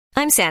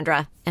I'm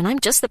Sandra, and I'm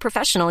just the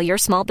professional your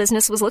small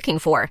business was looking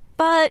for.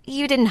 But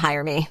you didn't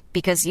hire me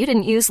because you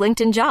didn't use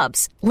LinkedIn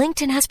Jobs.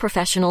 LinkedIn has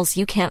professionals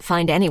you can't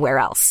find anywhere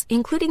else,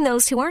 including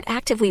those who aren't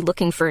actively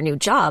looking for a new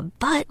job,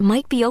 but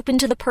might be open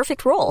to the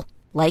perfect role,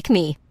 like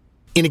me.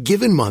 In a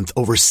given month,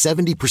 over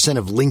 70%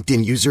 of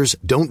LinkedIn users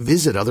don't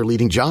visit other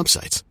leading job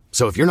sites.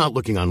 So if you're not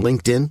looking on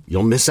LinkedIn,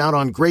 you'll miss out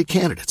on great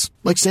candidates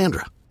like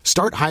Sandra.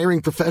 Start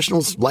hiring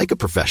professionals like a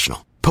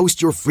professional.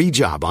 Post your free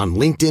job on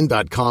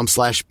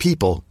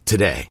linkedin.com/people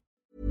today.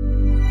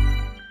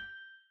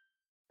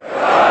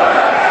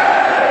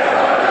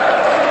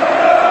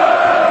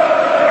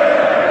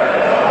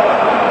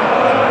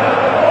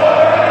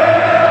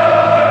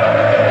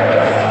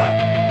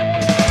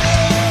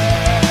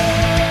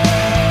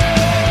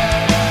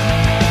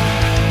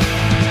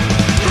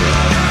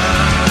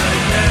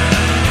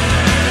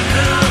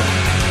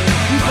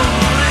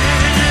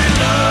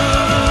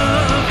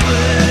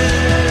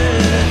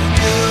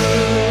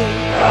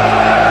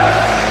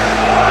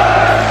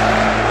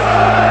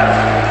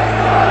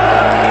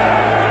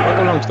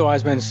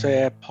 Wise Men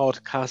Say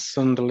podcast.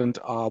 Sunderland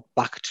are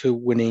back to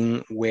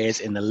winning ways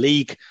in the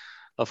league,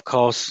 of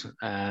course,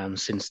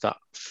 since that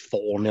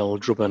 4-0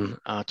 drubbing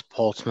at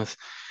Portsmouth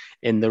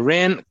in the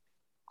rain.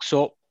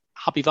 So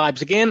happy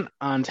vibes again,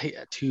 and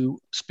here to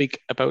speak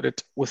about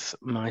it with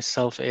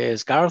myself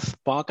is Gareth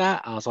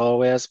Barker, as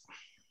always.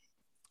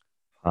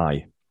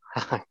 Hi.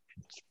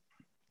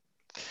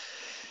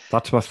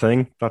 That's my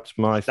thing. That's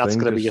my thing. That's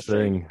going to be your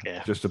thing.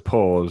 Yeah. Just a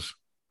pause.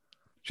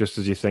 Just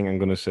as you think I'm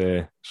going to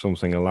say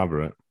something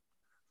elaborate,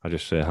 I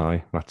just say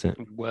hi. That's it.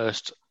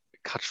 Worst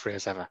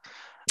catchphrase ever.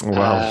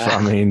 Well, I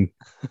mean,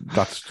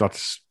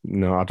 that's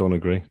no, I don't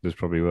agree. There's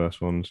probably worse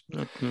ones.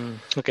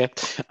 Okay.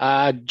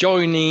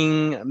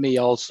 Joining me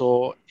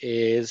also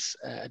is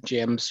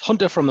James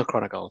Hunter from the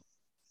Chronicle.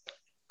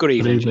 Good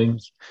evening.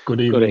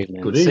 Good evening. Good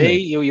evening. Good evening. See,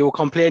 you were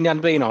complaining you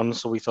hadn't been on,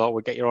 so we thought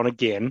we'd get you on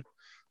again.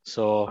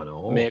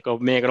 So make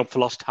up for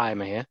lost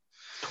time here.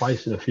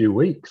 Twice in a few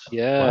weeks.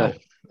 Yeah.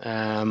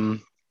 Wow.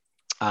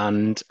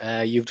 And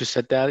you've just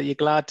said there that you're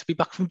glad to be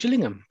back from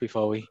Gillingham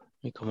before we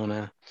come on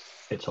air.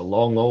 It's a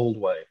long old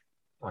way.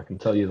 I can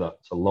tell you that.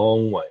 It's a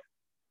long way.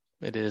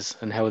 It is.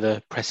 And how are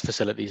the press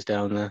facilities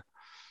down there?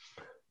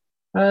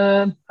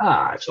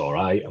 It's all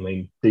right. I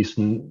mean,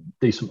 decent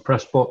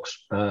press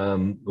box.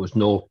 There was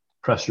no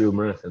press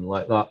room or anything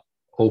like that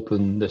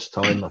open this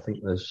time. I think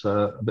there's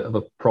a bit of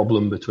a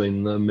problem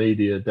between the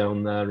media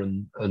down there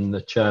and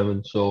the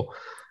chairman. So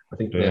I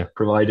think they're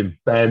providing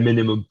bare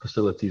minimum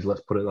facilities,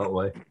 let's put it that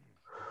way.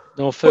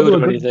 No food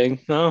or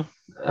anything, no?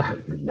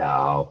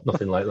 No,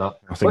 nothing like that.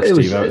 I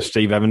think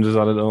Steve Evans has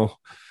had it all.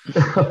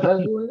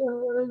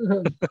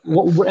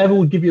 Whatever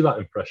would give you that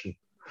impression.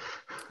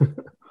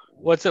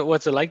 What's it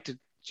like to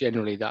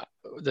generally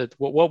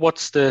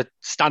what's the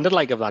standard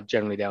like of that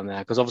generally down there?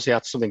 Because obviously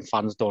that's something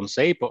fans don't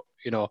say, but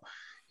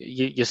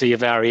you see a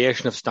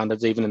variation of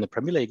standards even in the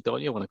Premier League,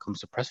 don't you, when it comes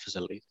to press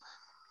facilities?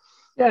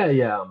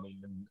 Yeah. I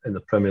mean, in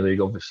the Premier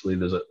League, obviously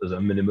there's a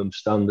minimum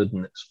standard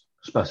and it's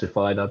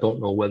specified. I don't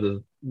know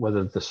whether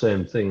the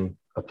same thing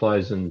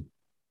applies in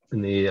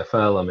the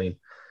EFL. I mean,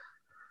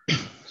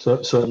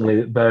 certainly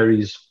it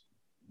varies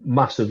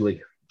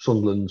massively.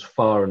 Sunderland's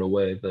far and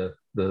away got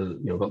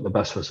the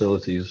best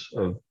facilities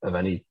of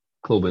any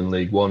club in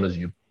League One, as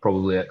you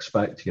probably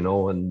expect,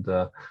 and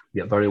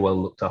get very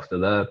well looked after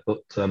there.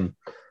 But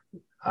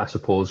I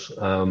suppose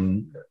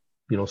some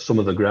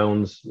of the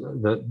grounds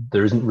that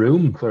there isn't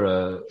room for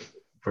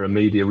a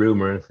media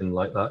room or anything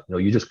like that.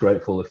 You're just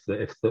grateful if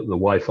the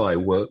Wi-Fi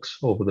works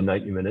over the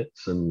 90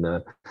 minutes and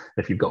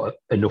if you've got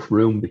enough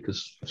room,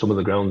 because some of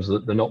the grounds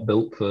that they're not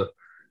built for,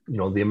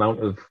 the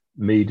amount of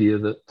media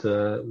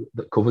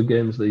that cover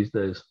games these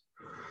days.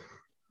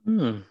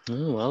 Oh,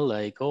 well,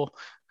 there you go.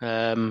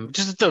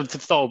 Just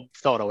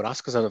thought I would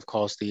ask, because of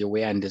course the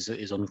away end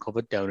is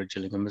uncovered down at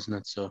Gillingham, isn't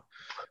it? So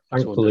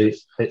thankfully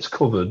it's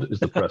covered as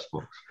the press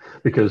box,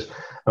 because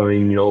I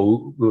mean,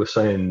 we were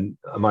saying,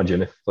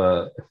 imagine if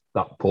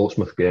that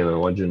Portsmouth game,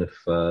 imagine if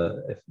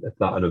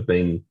that had have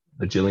been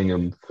the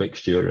Gillingham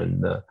fixture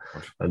and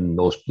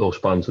those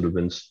fans would have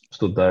been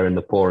stood there in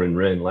the pouring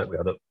rain like we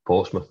had at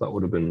Portsmouth. That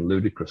would have been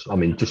ludicrous. I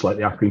mean, just like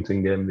the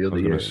Accrington game the other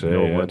year.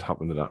 What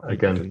happened to that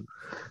again?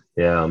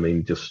 Yeah, I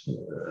mean, just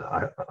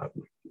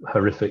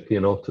horrific,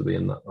 to be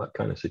in that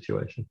kind of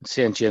situation.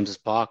 St James's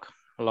Park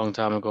a long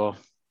time ago.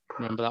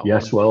 Remember that?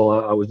 Yes, well,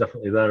 I was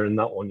definitely there in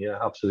that one. Yeah,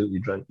 absolutely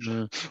drenched.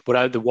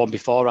 But the one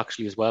before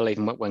actually as well,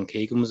 even when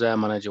Keegan was their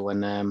manager,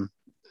 when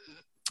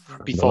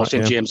before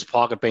St James's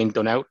Park had been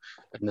done out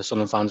and the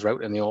Sunderland fans were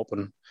out in the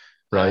open.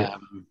 Right.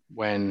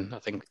 When I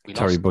think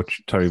Terry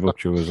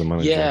Butcher was the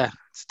manager. Yeah,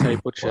 it's Terry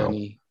Butcher. Wow. And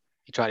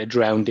he tried to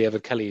drown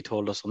David Kelly. He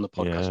told us on the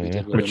podcast we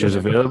did. Richard's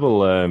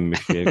available.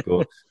 If you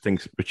go, I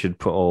think Richard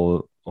put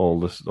all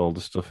the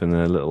stuff in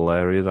a little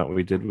area that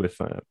we did with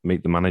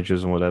meet the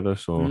managers and whatever.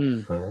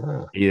 So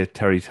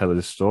Terry tell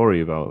the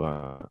story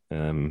about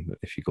that.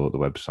 If you go to the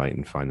website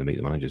and find the Meet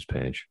the Managers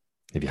page,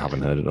 if you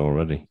haven't heard it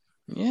already.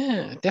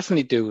 Yeah,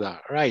 definitely do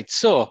that. Right.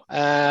 So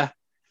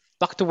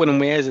back to winning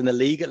ways in the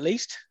league at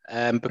least,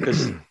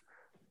 because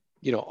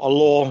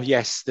although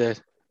yes, the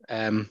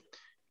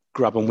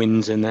grabbing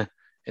wins in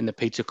the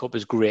Pizza Cup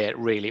is great.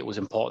 Really, it was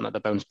important that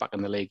they bounced back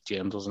in the league,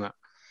 James, wasn't it?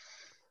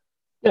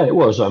 Yeah, it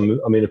was. I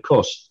mean, of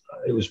course,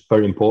 it was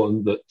very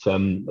important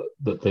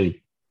that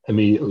they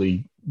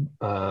immediately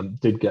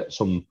did get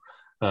some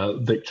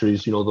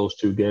victories. Those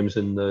two games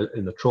in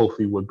the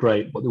trophy were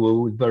great, but they were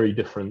with very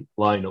different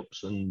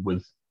lineups and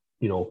with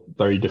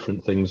very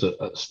different things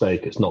at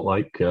stake. It's not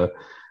like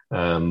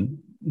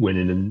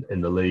winning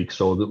in the league.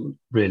 So that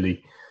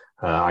really,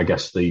 I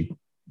guess the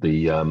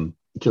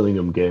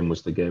Gillingham game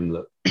was the game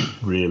that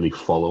really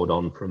followed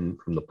on from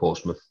the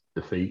Portsmouth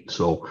defeat.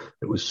 So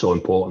it was so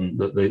important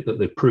that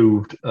they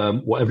proved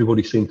what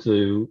everybody seemed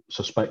to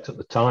suspect at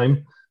the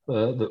time,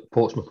 that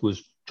Portsmouth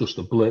was just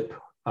a blip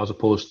as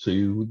opposed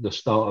to the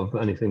start of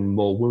anything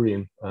more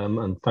worrying.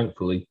 And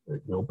thankfully,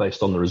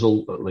 based on the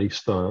result at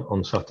least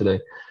on Saturday,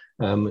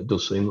 it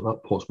does seem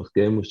that Portsmouth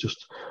game was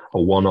just a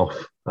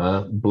one-off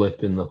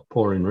blip in the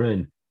pouring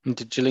rain. And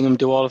did Gillingham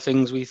do all the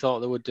things we thought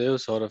they would do?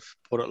 Sort of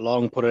put it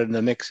long, put it in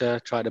the mixer,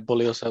 try to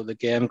bully us out of the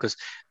game? Because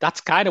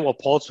that's kind of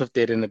what Portsmouth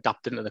did in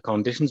adapting to the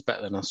conditions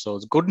better than us. So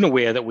it's good in a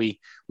way that we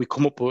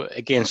come up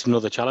against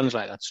another challenge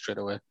like that straight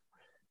away.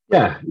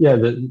 Yeah,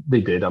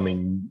 they did. I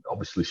mean,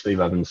 obviously Steve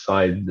Evans'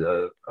 side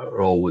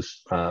are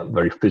always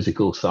very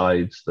physical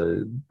sides.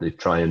 They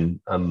try and,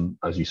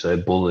 as you say,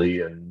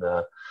 bully, and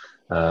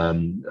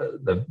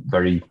they're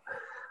very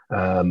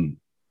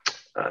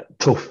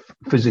tough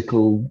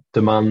physical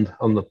demand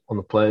on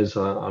the players.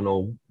 I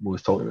know we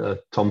was talking to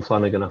Tom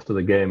Flanagan after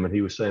the game, and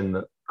he was saying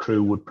that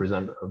Crewe would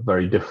present a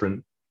very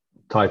different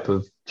type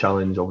of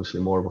challenge, obviously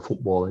more of a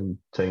footballing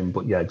team.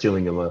 But yeah,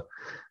 Gillingham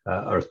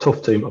are a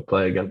tough team to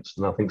play against,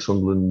 and I think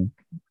Sunderland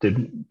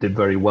did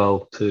very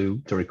well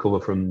to recover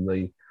from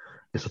the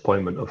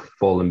disappointment of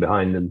falling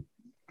behind and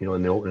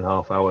in the opening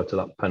half hour to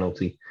that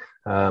penalty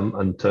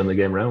and turn the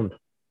game round.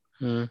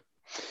 And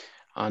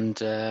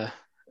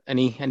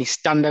any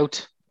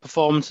standout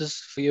performances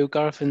for you,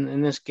 Gareth,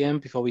 in this game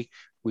before we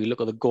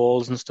look at the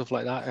goals and stuff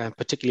like that,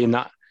 particularly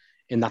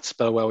in that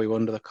spell where we were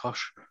under the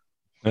cosh?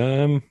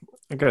 I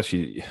guess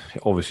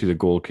obviously the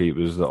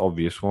goalkeeper is the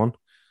obvious one.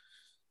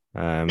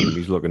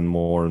 He's looking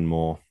more and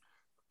more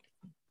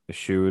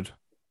assured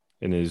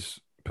in his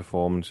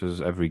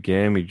performances every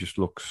game. He just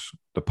looks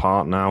the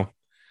part now,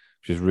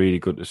 which is really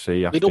good to see.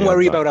 You don't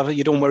worry about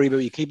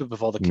your keeper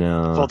before the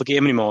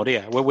game anymore, do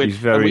you?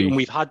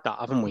 We've had that,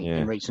 haven't we,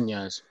 in recent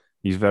years?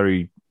 He's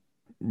very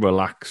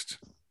relaxed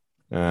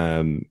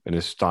in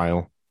his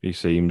style. He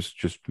seems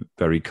just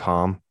very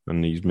calm,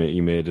 and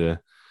he made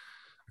a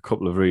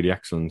couple of really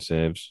excellent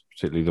saves,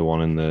 particularly the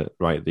one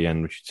right at the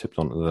end, which he tipped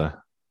onto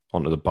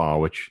the bar,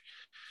 which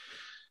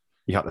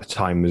he had to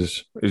time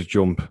his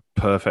jump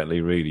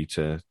perfectly, really,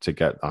 to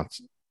get that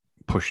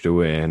pushed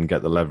away and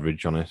get the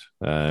leverage on it.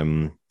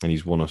 And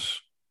he's won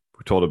us.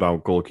 We talked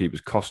about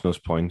goalkeepers costing us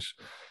points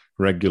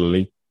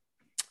regularly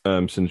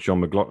since John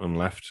McLaughlin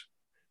left.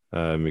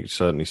 We could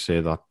certainly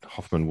say that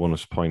Hoffman won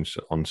us points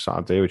on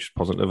Saturday, which is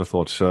positive. I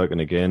thought Serkin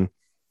again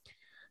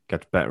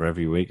gets better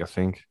every week. I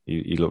think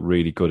he looked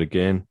really good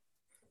again.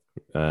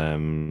 Bit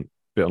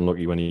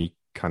unlucky when he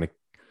kind of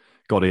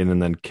got in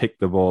and then kicked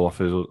the ball off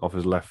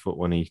his left foot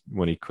when he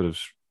could have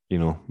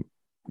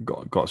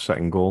got a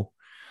second goal.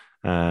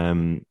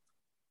 And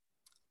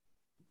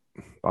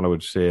I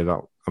would say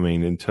that, I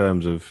mean, in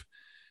terms of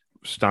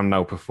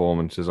standout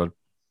performances, I'd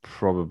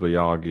probably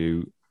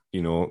argue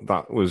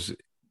that was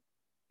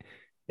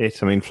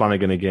it. I mean,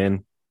 Flanagan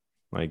again,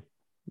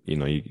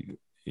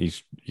 you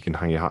can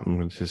hang your hat on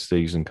with this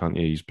season, can't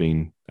you? He's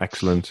been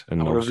excellent,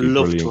 and I would have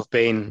loved to have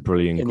been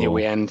brilliant in goal. The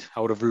away end.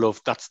 I would have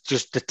loved. That's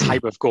just the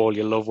type of goal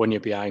you love when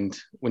you're behind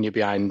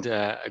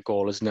a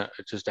goal, isn't it?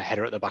 Just a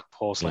header at the back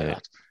post like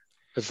that.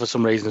 But for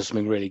some reason, there's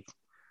something really,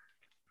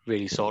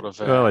 really sort of.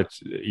 Well,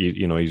 it's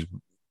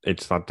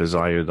it's that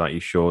desire that he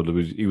showed.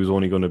 He was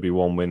only going to be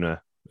one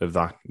winner of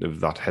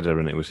that header,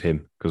 and it was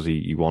him, because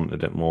he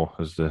wanted it more,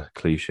 as the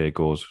cliche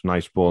goes.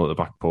 Nice ball at the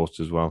back post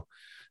as well,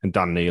 and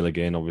Dan Neil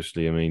again.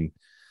 Obviously, I mean,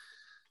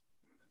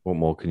 what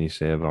more can you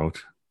say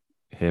about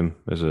him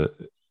as a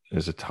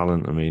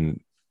talent? I mean,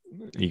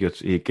 he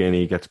gets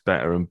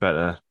better and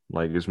better,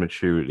 like his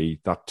maturity.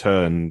 That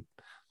turn,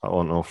 I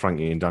don't know,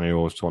 Frankie and Danny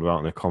always talk about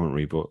in the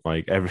commentary, but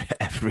like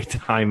every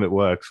time it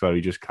works, where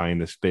he just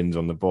kind of spins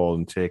on the ball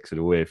and takes it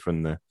away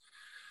from the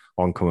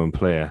oncoming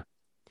player.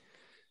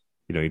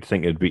 You'd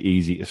think it'd be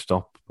easy to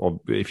stop,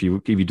 or if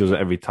he does it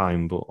every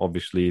time, but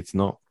obviously it's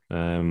not.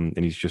 And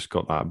he's just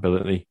got that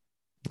ability.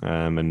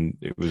 And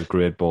it was a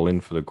great ball in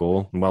for the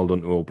goal. And well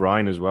done to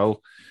O'Brien as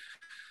well.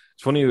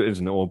 It's funny,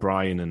 isn't it,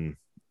 O'Brien, and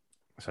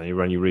so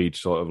when you read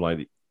sort of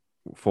like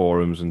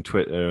forums and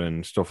Twitter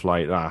and stuff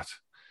like that,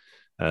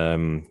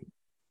 O'Brien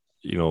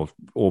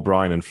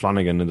and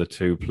Flanagan are the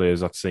two players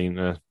that seem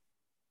to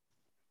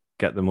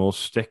get the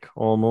most stick,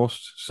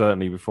 almost.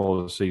 Certainly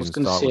before the season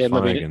started with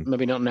Flanagan.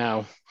 Maybe not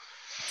now.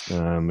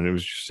 And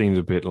it seems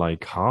a bit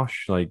like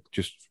harsh, like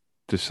just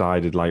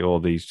decided like, oh,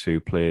 these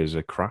two players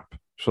are crap,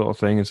 sort of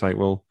thing. It's like,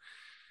 well,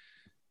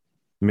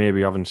 maybe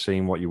you haven't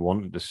seen what you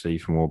wanted to see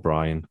from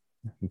O'Brien.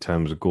 in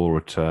terms of goal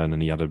return,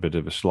 and he had a bit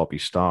of a sloppy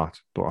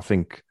start. But I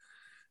think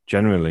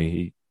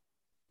generally,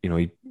 he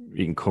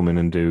can come in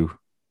and do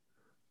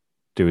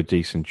a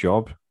decent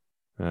job.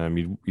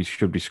 He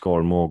should be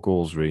scoring more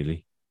goals,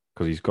 really,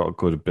 because he's got a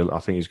good ability. I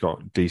think he's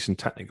got decent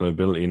technical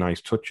ability,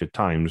 nice touch at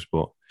times,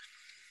 but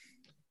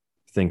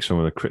I think some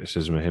of the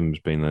criticism of him has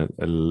been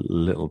a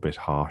little bit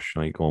harsh,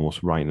 like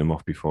almost writing him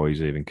off before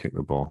he's even kicked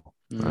the ball.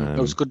 It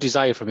was good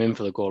desire from him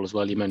for the goal as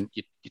well. You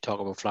talk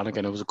about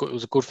Flanagan. It was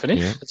a good finish.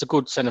 Yeah. It's a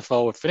good centre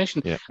forward finish.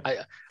 And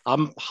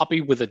I'm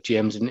happy with it,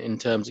 James, in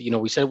terms of,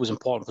 we said it was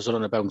important for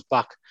Sunderland to bounce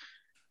back,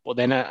 but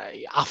then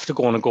after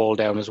going a goal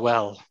down as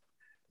well,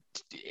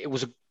 it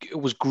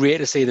was great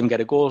to see them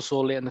get a goal so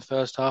late in the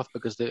first half,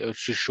 because it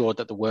just showed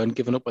that they weren't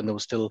giving up and they were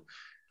still,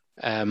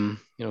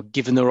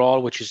 giving their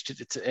all, which is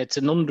it's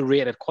an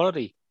underrated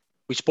quality.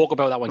 We spoke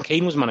about that when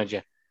Keane was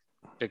manager,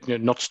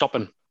 not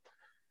stopping.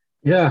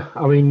 Yeah,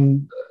 I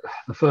mean,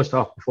 the first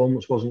half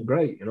performance wasn't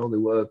great. They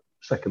were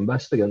second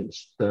best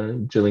against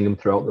Gillingham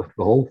throughout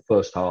the whole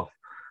first half.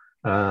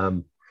 I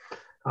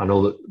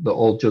know that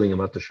all Gillingham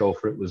had to show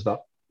for it was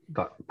that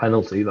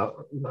penalty,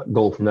 that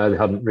goal from there. They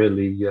hadn't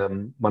really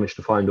managed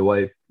to find a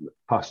way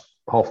past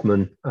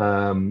Hoffman,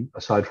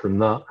 aside from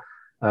that.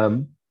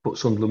 But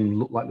Sunderland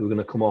looked like they were going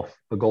to come off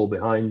a goal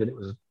behind, and it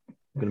was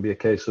going to be a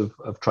case of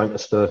trying to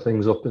stir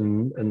things up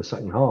in the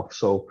second half.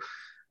 So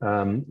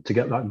to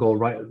get that goal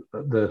right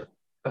at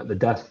the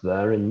death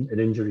there in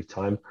injury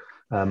time,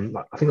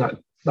 I think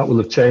that will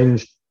have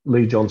changed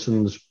Lee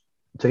Johnson's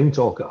team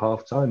talk at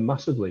half time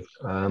massively,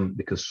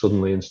 because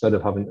suddenly, instead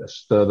of having to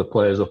stir the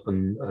players up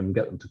and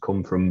get them to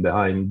come from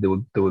behind,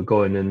 they were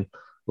going in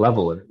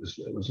level, and it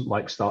was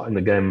like starting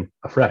the game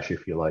afresh,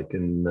 if you like,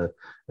 in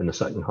the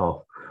second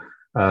half.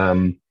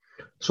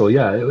 So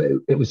yeah,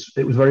 it was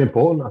very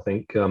important. I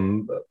think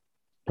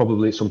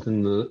probably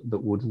something that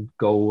would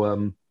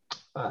go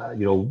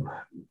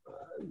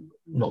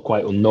not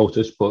quite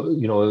unnoticed, but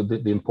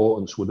the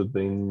importance would have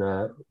been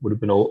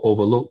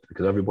overlooked,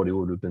 because everybody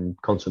would have been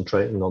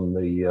concentrating on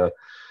the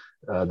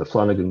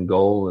Flanagan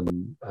goal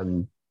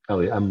and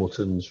Elliot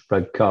Embleton's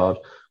red card.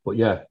 But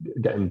yeah,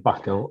 getting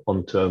back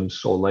on terms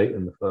so late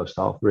in the first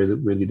half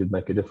really did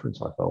make a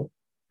difference, I felt.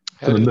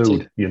 To the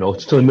mood,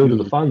 it's to the mood of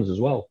the fans as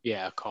well.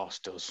 Yeah, of course,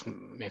 it does.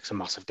 Makes a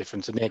massive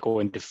difference. And they go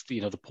into,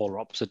 the polar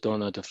opposite, don't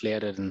they,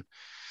 deflated, and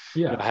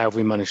how have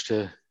we managed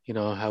to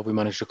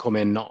come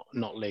in not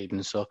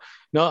leading? So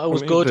no, it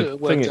was good. It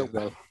worked out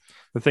well.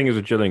 The thing is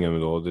with Gillingham,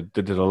 though, they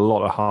did a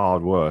lot of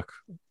hard work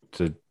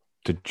to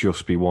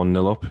just be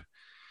 1-0 up.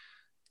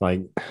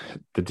 Like,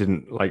 they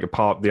didn't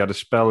they had a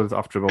spell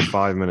after about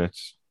 5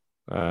 minutes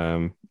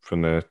from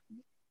where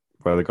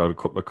they got a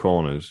couple of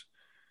corners.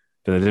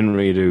 Then they didn't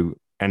really do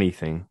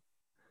anything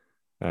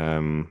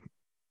until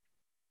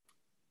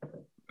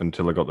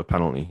they got the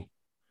penalty,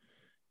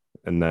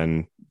 and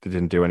then they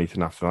didn't do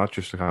anything after that.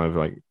 Just to kind of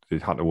they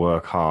had to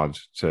work hard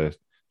to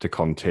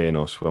contain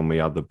us when we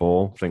had the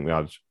ball. I think we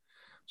had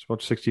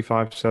about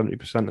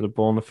 65-70% of the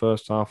ball in the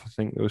first half, I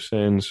think they were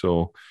saying.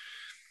 So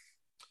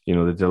they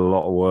did a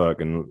lot of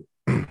work, and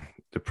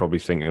they're probably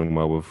thinking,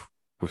 well,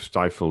 we've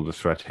stifled the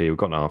threat here. We've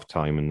got half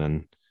time, and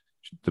then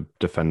the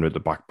defender at the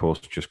back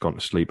post just gone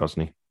to sleep,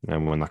 hasn't he?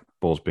 And when that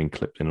ball's been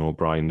clipped in,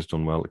 O'Brien's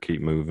done well to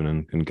keep moving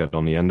and get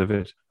on the end of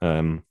it.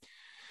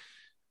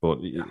 But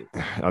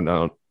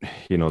I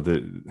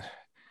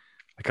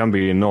can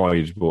be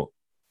annoyed, but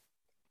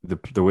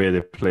the way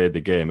they played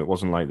the game, it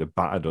wasn't like they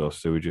battered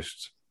us. They were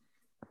just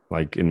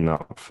in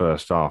that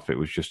first half, it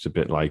was just a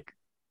bit like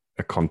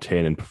a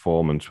containing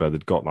performance where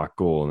they'd got that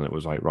goal, and it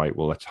was like, right,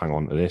 well, let's hang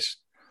on to this.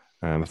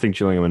 I think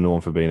Gillingham are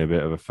known for being a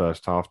bit of a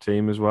first half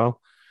team as well.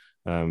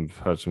 I've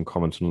heard some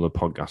comments on other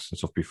podcasts and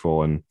stuff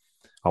before, and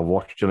I've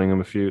watched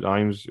Gillingham a few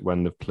times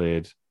when they've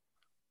played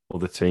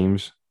other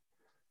teams.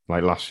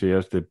 Like last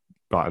year, they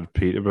battered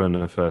Peterborough in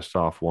the first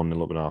half,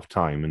 1-0 up at half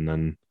time, and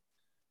then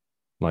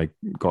I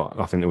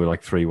think they were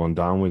 3-1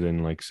 down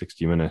within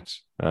 60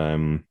 minutes.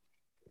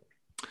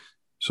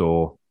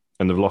 So,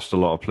 and they've lost a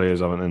lot of players,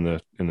 haven't they,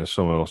 in the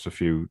summer? Lost a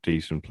few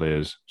decent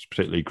players,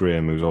 particularly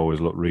Graham, who's always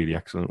looked really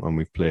excellent when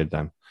we've played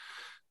them.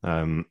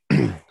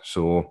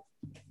 So.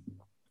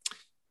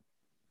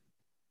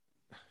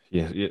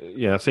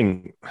 Yeah, I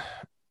think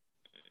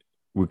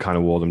we kind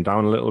of wore them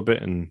down a little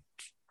bit, and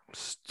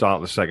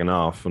start the second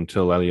half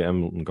until Elliot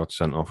Embleton got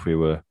sent off, we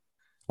were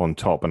on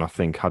top. And I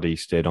think had he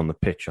stayed on the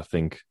pitch, I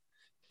think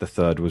the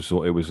third was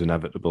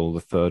inevitable.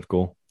 The third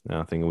goal,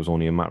 I think it was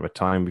only a matter of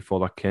time before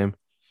that came,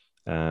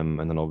 and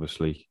then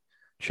obviously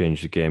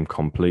changed the game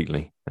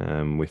completely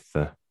with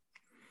the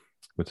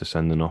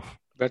sending off.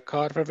 Red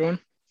card for everyone.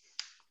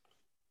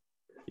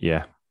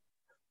 Yeah,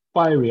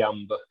 fiery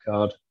amber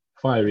card.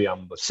 Fiery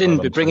amber.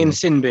 Bring in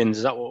sin bins.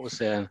 Is that what we're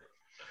saying?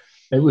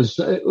 It was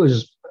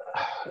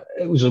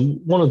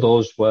one of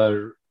those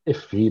where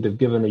if he'd have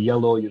given a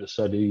yellow, you'd have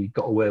said he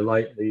got away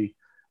lightly,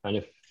 and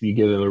if you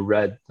give him a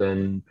red,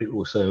 then people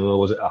were saying, "Well,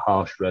 was it a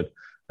harsh red?"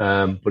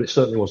 But it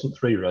certainly wasn't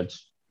 3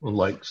 reds,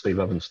 unlike Steve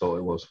Evans thought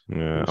it was.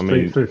 Yeah,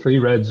 three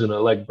reds and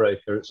a leg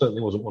breaker. It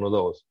certainly wasn't one of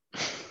those.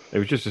 It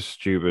was just a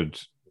stupid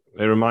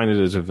It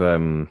reminded us of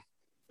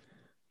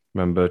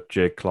remember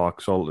Jake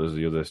Clark-Salters,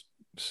 the other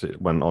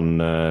went on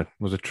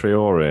was it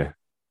Traore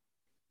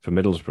for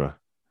Middlesbrough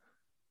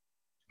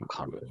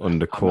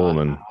under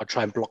Coleman. I'll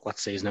try and block that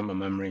season out of my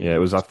memory. Yeah, it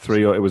was that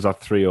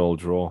 3-3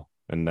 draw,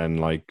 and then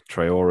like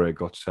Traore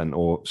got sent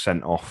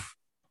off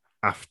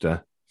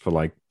after for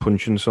like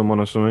punching someone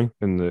or something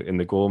in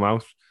the goal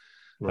mouth.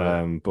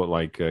 Right. But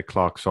like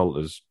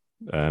Clark-Salters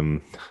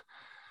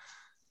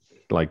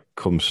like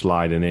come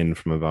sliding in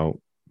from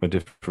about a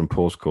different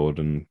postcode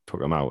and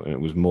took him out, and it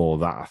was more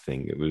that I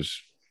think it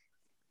was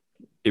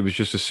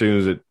just as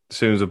soon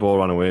as the ball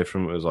ran away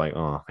from it was like,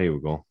 oh, here we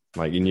go.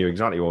 Like, he knew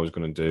exactly what I was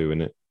going to do,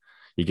 and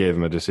he gave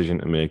him a decision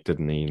to make,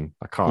 didn't he? And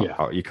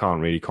you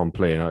can't really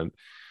complain.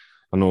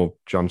 I know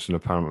Johnson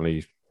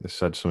apparently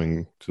said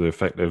something to the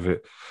effect of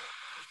it.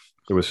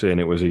 They were saying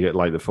it was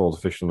like the fourth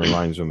official in the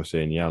linesman was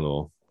saying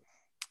yellow,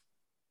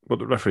 but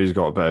the referee's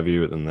got a better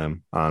view of it than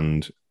them,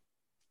 and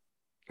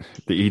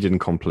he didn't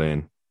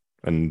complain,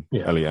 and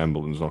Elliot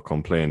Embleton's not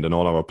complained, and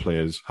all our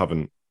players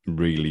haven't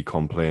really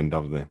complained,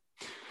 have they?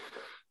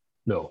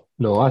 No.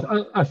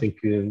 I think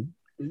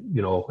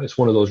it's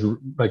one of those,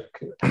 like,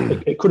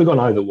 it could have gone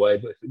either way,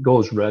 but if it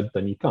goes red,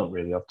 then you can't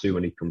really have too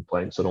many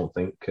complaints. I don't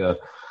think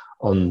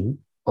on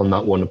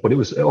that one, but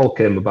it all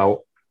came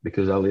about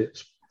because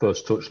Elliot's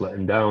first touch let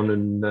him down,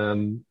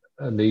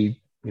 and he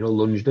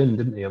lunged in,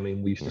 didn't he? I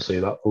mean, we used to see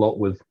that a lot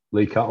with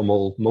Lee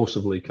Cattermole. Most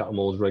of Lee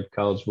Cattermole's red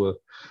cards were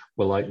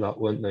like that,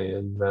 weren't they?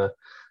 And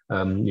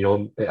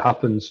it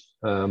happens.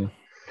 So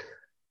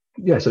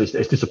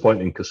it's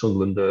disappointing because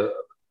Sunderland are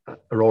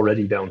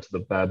already down to the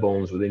bare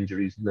bones with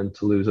injuries, and then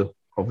to lose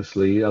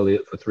obviously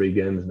Elliot for 3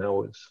 games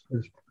now is a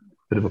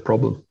bit of a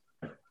problem.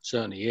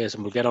 Certainly is,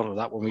 and we'll get on to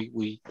that when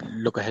we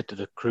look ahead to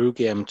the Crewe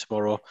game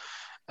tomorrow.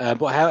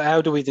 But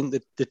how do we think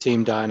that the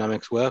team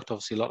dynamics worked?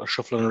 Obviously, a lot of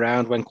shuffling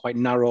around, went quite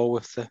narrow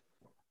with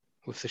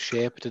the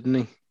shape, didn't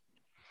he?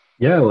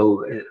 Yeah,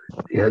 well,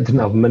 didn't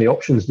have many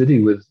options, did he?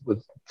 With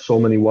so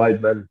many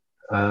wide men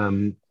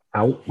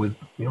out, with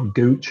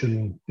Gooch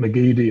and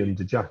McGeady and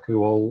Dijaku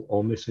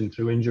all missing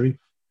through injury.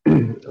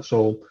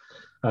 So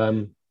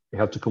he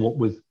had to come up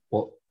with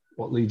what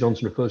Lee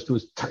Johnson refers to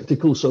as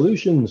tactical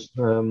solutions.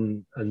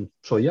 And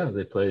so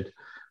they played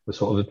the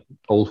sort of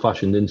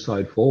old-fashioned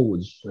inside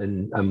forwards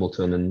in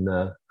Embleton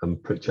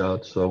and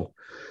Pritchard. So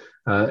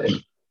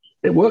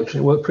it worked.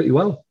 It worked pretty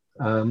well.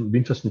 It'd be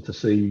interesting to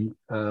see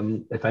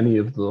if any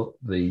of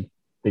the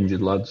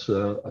injured lads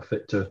are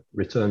fit to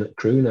return at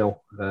Crewe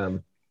now.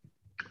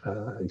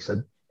 He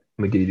said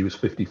McGeady was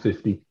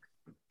 50-50.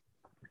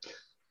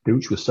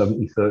 Gooch was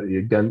 70-30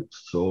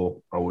 against,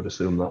 so I would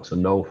assume that's a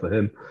no for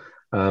him.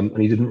 And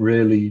he didn't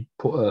really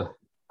put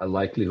a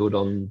likelihood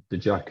on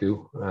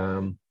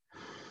Dijaku.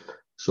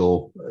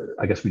 So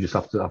I guess we just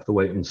have to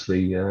wait and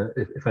see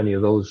if any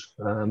of those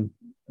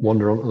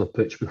wander onto the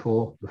pitch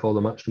before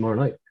the match tomorrow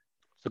night.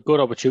 It's a good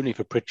opportunity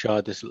for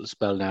Pritchard this little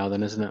spell now,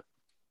 then, isn't it?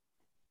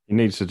 He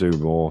needs to do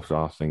more,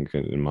 I think,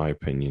 in my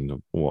opinion,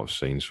 of what I've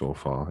seen so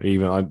far.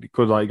 Even I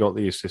could got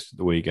the assist at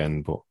the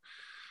weekend, but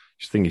I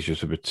just think he's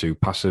just a bit too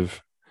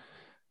passive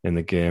in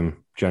the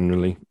game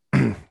generally.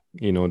 I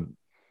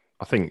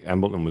think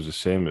Embleton was the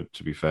same,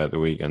 to be fair, the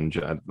weekend.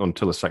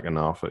 Until the second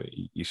half,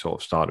 he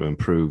sort of started to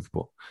improve,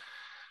 but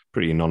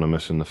pretty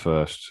anonymous in the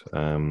first.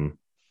 But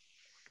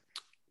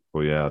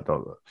yeah,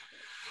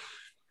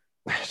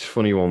 it's a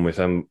funny one with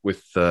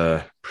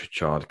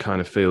Pritchard.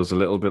 Kind of feels a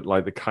little bit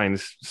like the kind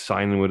of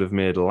signing would have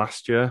made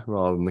last year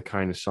rather than the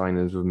kind of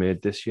signings we've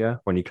made this year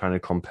when you kind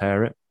of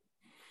compare it,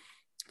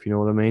 if you know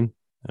what I mean.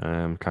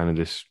 Kind of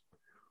this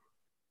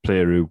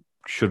player who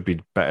should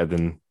be better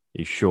than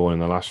he's shown in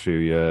the last few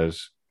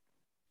years.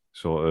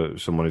 Sort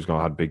of someone who's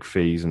had big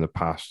fees in the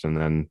past, and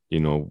then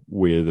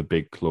we're the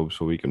big club,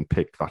 so we can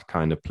pick that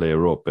kind of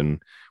player up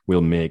and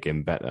we'll make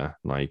him better.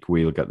 Like,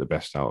 we'll get the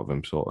best out of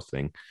him, sort of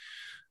thing.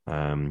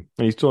 And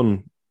he's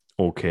done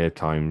okay at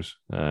times.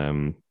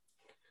 And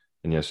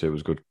yes, it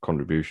was a good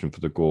contribution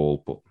for the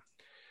goal, but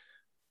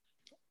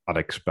I'd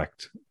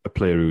expect a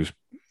player who's,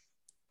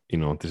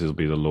 this will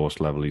be the lowest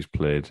level he's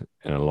played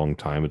in a long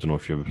time. I don't know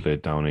if you ever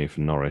played down here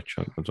for Norwich.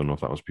 I don't know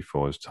if that was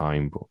before his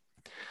time, but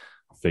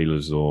I feel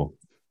as though,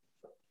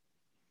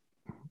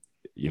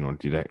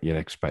 you'd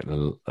expect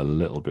a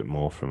little bit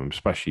more from him,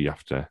 especially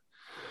after,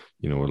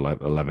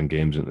 11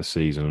 games in the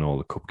season and all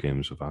the cup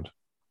games we've had.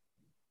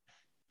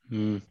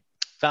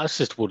 That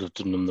assist would have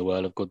done him the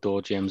world of good, though,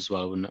 James, as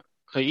well, wouldn't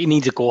it? He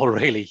needs a goal,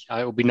 really.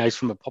 It would be nice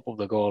from a pop of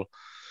the goal.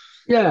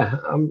 Yeah,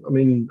 I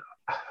mean,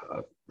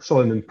 I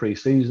saw him in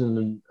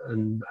pre-season,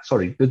 and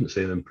sorry, didn't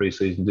see him in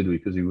pre-season, did we?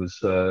 Because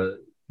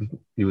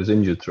he was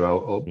injured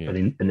throughout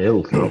and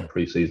ill throughout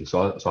pre-season.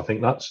 So I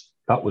think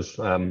that was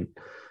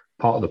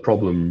part of the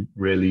problem.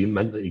 Really, it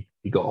meant that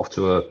he got off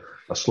to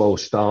a slow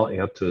start. He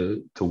had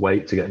to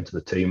wait to get into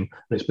the team,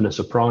 and it's been a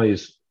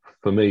surprise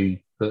for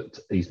me that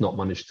he's not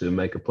managed to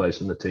make a place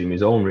in the team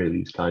his own. Really,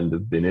 he's kind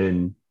of been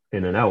in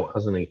and out,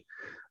 hasn't he?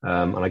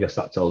 And I guess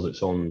that tells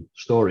its own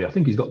story. I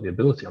think he's got the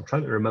ability. I'm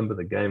trying to remember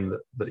the game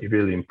that he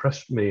really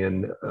impressed me,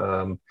 and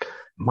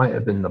might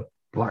have been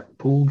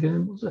Blackpool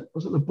game, was it?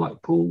 Was it the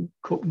Blackpool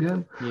Cup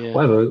game?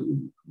 Yeah.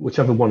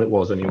 Whichever one it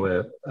was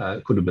anyway,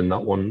 it could have been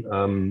that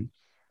one.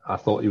 I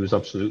thought he was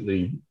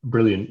absolutely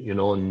brilliant,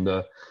 and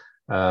at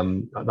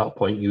that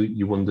point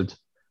you wondered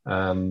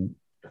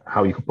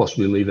how you could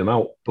possibly leave him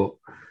out. But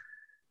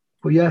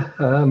yeah,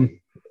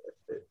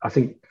 I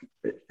think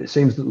it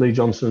seems that Lee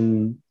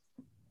Johnson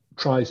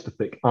tries to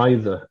pick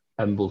either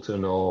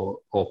Embleton or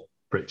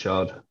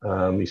Pritchard.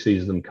 He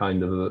sees them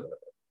kind of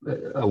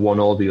a one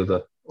or the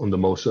other under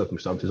most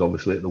circumstances.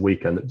 Obviously, at the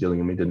weekend at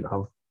Gillingham, he didn't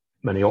have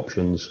many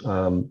options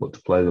but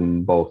to play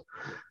them both.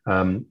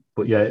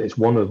 But yeah, it's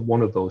one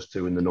of those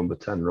two in the number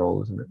 10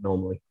 role, isn't it,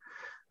 normally?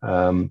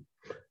 And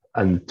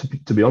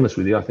to be honest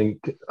with you, I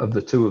think of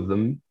the two of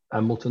them,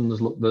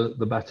 Embleton's looked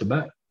the better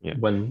bet. Yeah.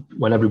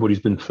 When everybody's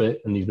been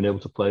fit and he's been able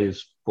to play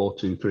his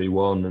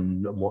 4-2-3-1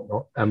 and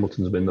whatnot,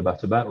 Embleton's been the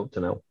better bet up to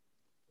now.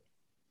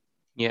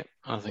 Yeah,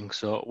 I think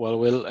so. Well,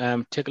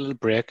 we'll take a little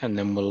break and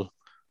then we'll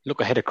look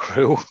ahead at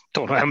Crewe.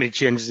 Don't know how many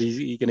changes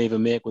he can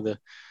even make with the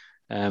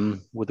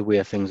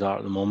way things are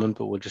at the moment,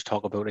 but we'll just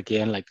talk about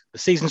again like the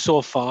season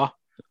so far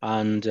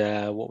and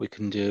what we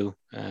can do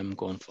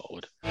going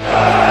forward.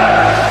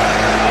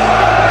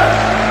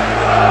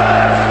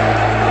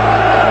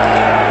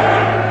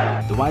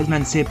 The Wise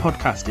Men Say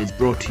podcast is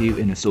brought to you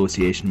in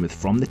association with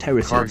From the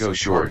Terraces. Cargo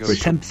shorts. For a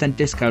 10%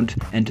 discount,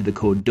 enter the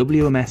code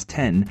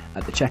WMS10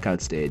 at the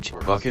checkout stage.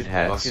 Bucket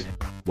hats.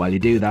 While you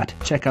do that,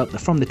 check out the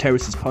From the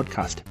Terraces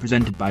podcast,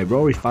 presented by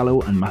Rory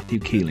Fallow and Matthew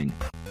Keeling.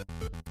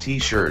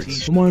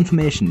 T-shirts. For more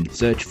information,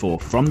 search for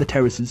From the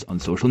Terraces on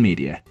social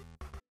media.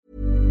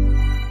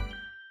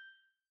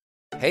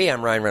 Hey,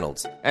 I'm Ryan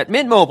Reynolds. At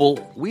Mint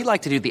Mobile, we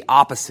like to do the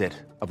opposite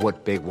of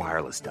what Big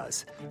Wireless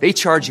does. They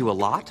charge you a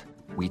lot.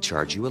 We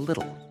charge you a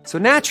little. So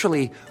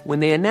naturally, when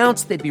they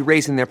announced they'd be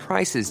raising their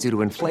prices due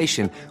to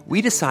inflation,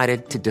 we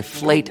decided to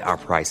deflate our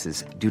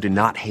prices due to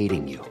not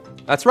hating you.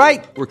 That's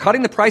right. We're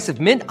cutting the price of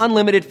Mint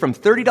Unlimited from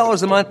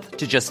 $30 a month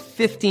to just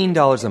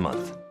 $15 a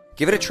month.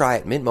 Give it a try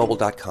at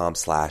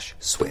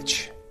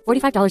mintmobile.com/switch.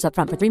 $45 up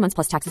front for 3 months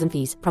plus taxes and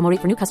fees. Promo rate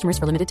for new customers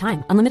for limited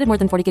time. Unlimited more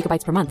than 40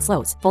 gigabytes per month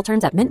slows. Full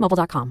terms at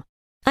mintmobile.com.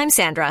 I'm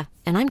Sandra,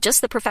 and I'm just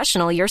the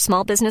professional your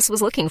small business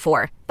was looking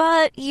for.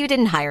 But you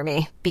didn't hire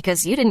me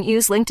because you didn't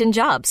use LinkedIn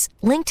Jobs.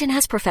 LinkedIn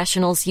has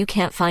professionals you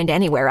can't find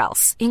anywhere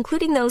else,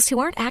 including those who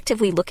aren't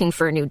actively looking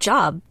for a new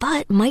job,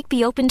 but might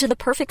be open to the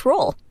perfect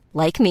role,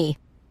 like me.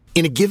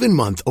 In a given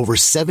month, over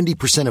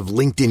 70% of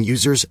LinkedIn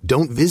users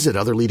don't visit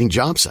other leading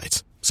job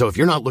sites. So if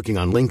you're not looking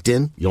on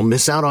LinkedIn, you'll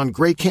miss out on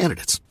great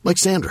candidates like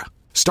Sandra.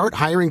 Start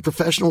hiring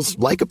professionals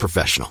like a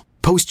professional.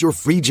 Post your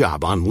free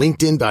job on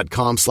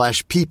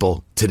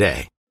linkedin.com/people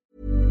today.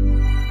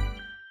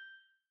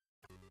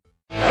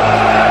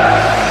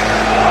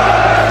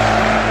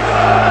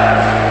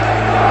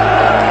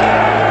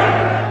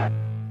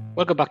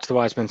 Welcome back to the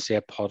Wise Men Say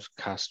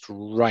podcast.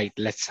 Right,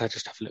 let's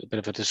just have a little bit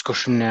of a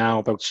discussion now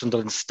about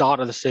Sunderland's start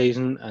of the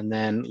season and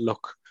then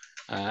look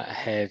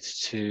ahead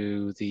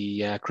to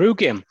the Crewe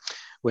game,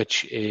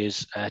 which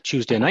is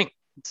Tuesday night.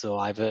 So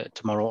either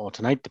tomorrow or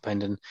tonight,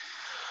 depending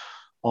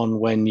on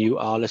when you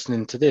are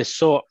listening to this.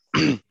 So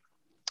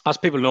as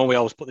people know, we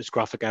always put this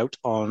graphic out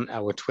on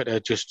our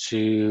Twitter just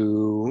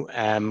to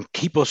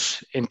keep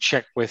us in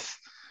check with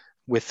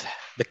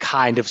the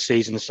kind of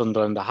season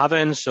Sunderland are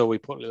having. So we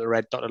put a little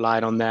red dotted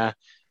line on there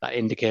that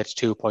indicates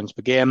 2 points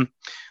per game,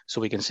 so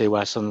we can see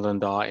where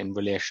Sunderland are in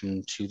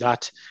relation to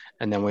that.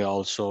 And then we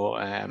also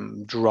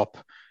drop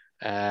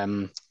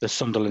the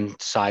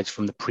Sunderland sides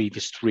from the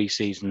previous 3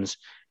 seasons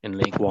in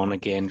League One,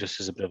 again, just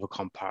as a bit of a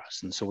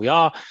comparison. So we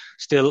are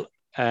still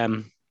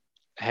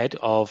ahead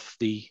of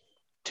the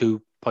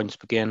 2 points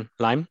per game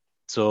line.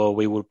 So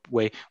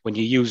when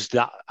you use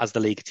that as the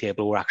league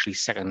table, we're actually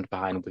second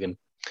behind Wigan.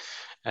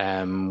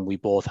 We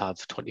both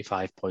have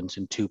 25 points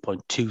and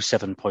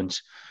 2.27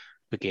 points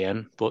per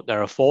game. But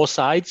there are 4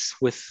 sides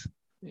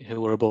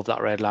who are above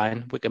that red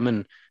line. Wickham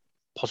and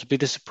possibly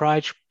the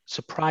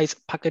surprise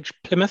package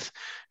Plymouth,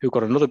 who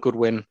got another good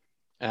win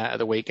at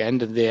the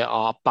weekend, and they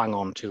are bang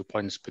on 2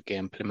 points per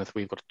game. Plymouth,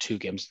 we've got 2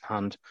 games in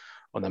hand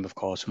on them, of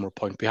course, and we're a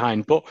point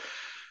behind. But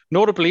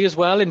notably as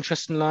well,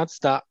 interesting lads,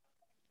 that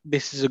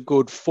this is a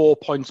good 4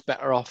 points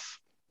better off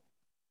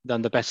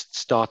than the best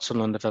start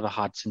Sunderland have ever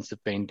had since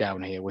they've been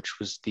down here, which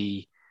was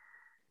the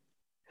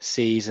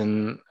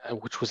season,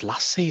 which was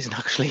last season,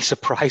 actually.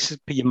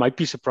 You might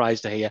be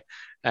surprised to hear,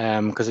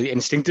 because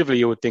instinctively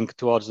you would think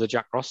towards the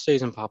Jack Ross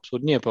season, perhaps,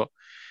 wouldn't you? But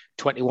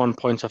 21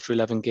 points after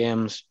 11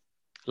 games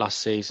last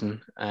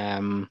season.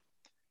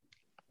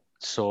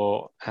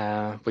 So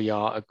we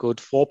are a good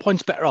 4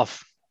 points better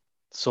off.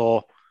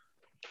 So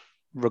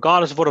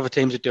regardless of what other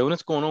teams are doing,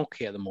 it's going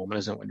okay at the moment,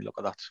 isn't it, when you look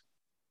at that?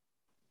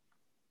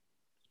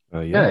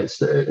 Yeah, it's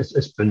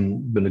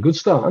been a good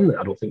start, hasn't it?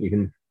 I don't think you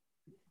can,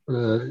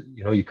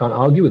 you can't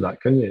argue with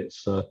that, can you?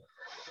 It's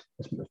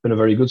been a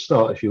very good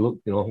start. If you look,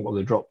 what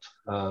they dropped,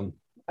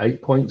 8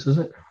 points, is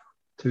it?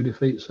 2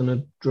 defeats and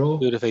a draw.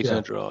 2 defeats and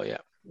a draw, yeah.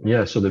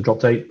 Yeah, so they've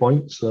dropped 8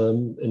 points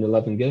in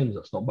 11 games.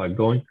 That's not bad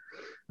going.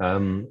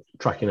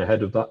 Tracking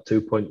ahead of that 2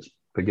 points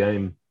per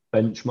game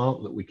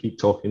benchmark that we keep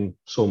talking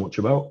so much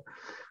about.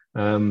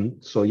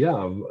 So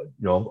yeah,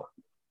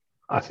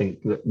 I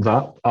think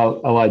that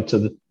I'll add to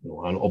the,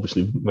 and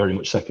obviously very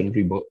much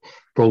secondary, but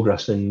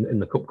progress in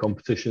the cup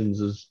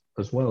competitions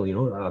as well.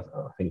 I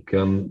think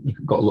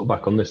you've got to look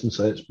back on this and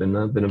say it's been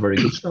a very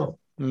good start.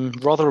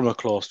 Rotherham are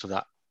close to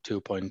that 2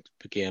 point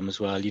per game as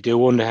well. You do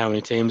wonder how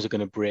many teams are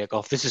going to break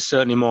off. This is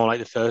certainly more like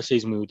the first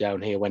season we were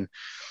down here when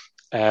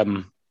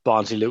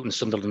Barnsley, Luton,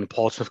 Sunderland and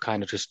Portsmouth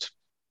kind of just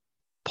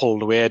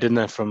pulled away, didn't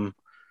they, from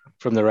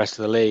the rest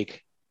of the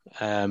league.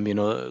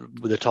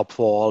 With the top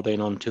 4 all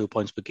being on 2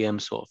 points per game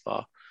so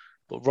far.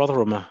 But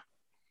Rotherham are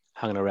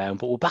hanging around.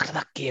 But we're back to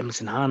that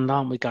games in hand,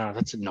 aren't we, Gareth?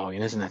 That's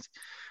annoying, isn't it?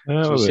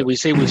 So we've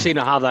seen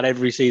to have that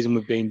every season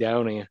we've been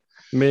down here.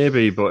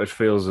 Maybe, but it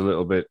feels a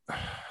little bit,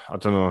 I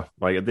don't know,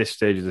 like at this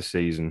stage of the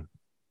season,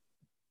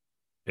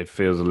 it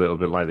feels a little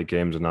bit like the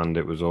games in hand.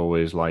 It was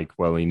always like,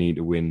 well, you need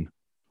to win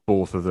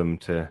both of them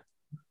to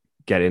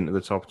get into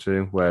the top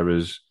 2,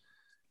 whereas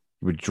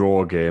you would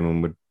draw a game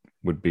and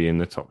would be in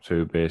the top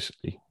 2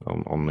 basically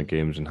on the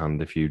games in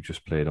hand if you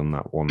just played on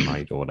that one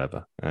night or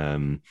whatever.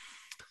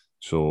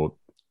 So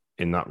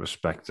in that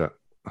respect, I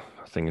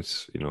think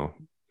it's,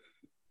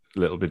 a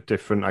little bit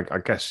different. I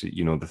guess,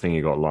 the thing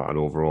you got a lot at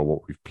overall,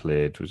 what we've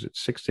played, was it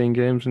 16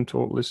 games in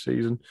total this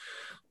season?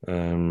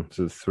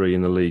 So 3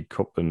 in the League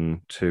Cup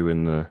and 2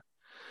 in the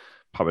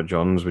Papa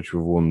John's, which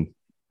we've won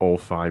all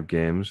 5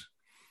 games.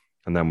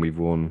 And then we've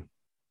won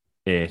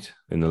 8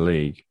 in the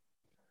league.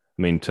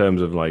 I mean, in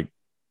terms of like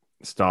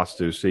starts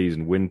to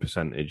season win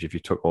percentage, if you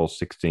took all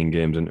 16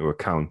 games into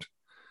account,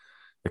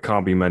 there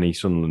can't be many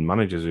Sunderland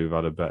managers who've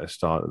had a better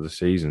start of the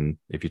season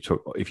if you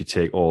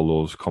take all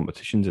those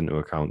competitions into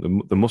account.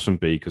 There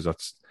mustn't be, because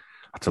that's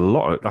a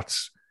lot.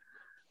 That's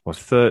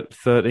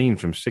 13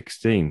 from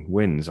 16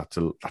 wins. That's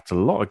a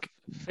lot of.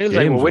 Feels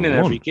like we're winning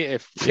every game.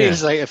 It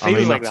feels like that.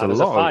 As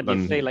a fan,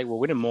 you feel like we're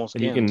winning most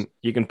games.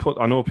 You can put.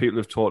 I know people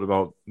have talked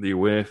about the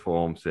away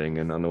form thing,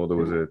 and I know there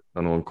was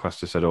I know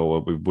Questa said, "Oh,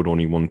 well, we would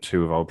only won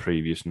 2 of our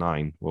previous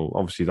 9." Well,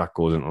 obviously that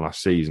goes into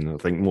last season. I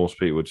think most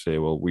people would say,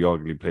 "Well, we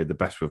arguably played the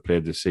best we've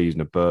played this season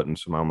at Burton.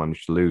 Somehow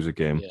managed to lose a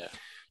game,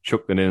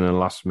 chucked it in the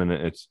last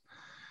minute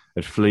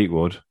at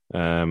Fleetwood,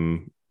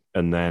 and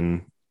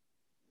then."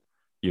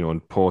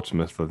 In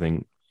Portsmouth, I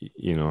think,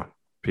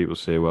 people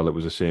say, well, it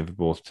was the same for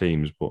both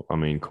teams. But, I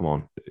mean, come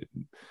on.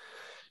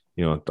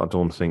 I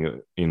don't think,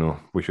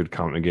 we should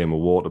count a game of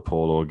water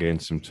polo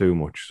against them too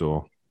much.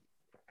 So,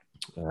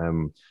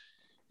 when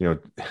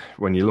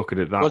you look at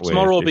it that way...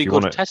 tomorrow will be a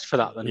good test for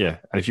that then. Yeah,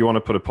 and if you want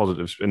to put a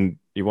positive spin,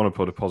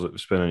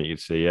 on it, you'd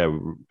say,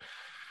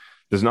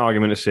 there's an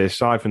argument to say,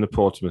 aside from the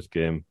Portsmouth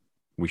game,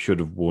 we should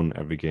have won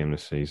every game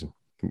this season,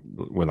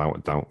 without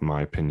a doubt, in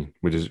my opinion.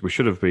 We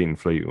should have beaten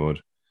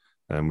Fleetwood.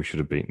 We should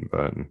have beaten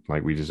Burton.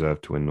 Like, we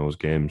deserved to win those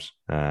games.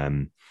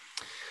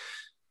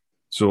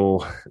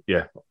 So,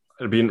 yeah,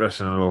 it'd be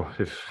interesting to know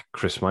if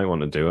Chris might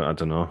want to do it. I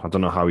don't know. I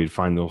don't know how he'd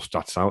find those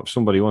stats out. If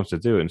somebody wants to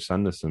do it and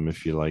send us them,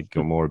 if you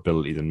got more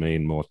ability than me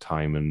and more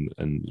time and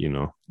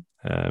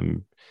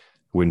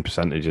win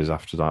percentages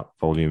after that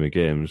volume of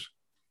games,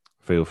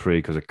 feel free,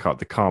 because there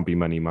can't be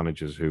many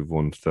managers who've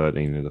won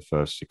 13 of the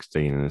first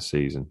 16 in a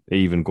season.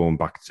 Even going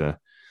back to,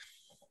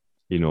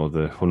 the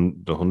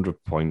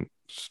 100-point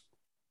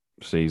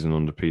season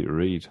under Peter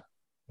Reid,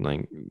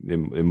 like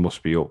it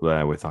must be up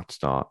there with that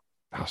start.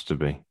 It has to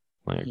be.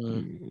 Like,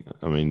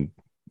 I mean,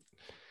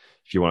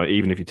 if you want to,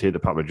 even if you take the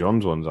Papa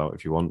John's ones out,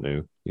 if you want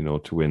to,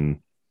 to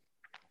win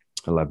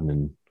 11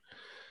 and,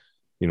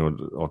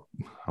 or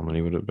how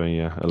many would it be?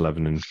 Yeah,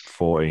 11 and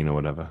 14 or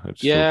whatever.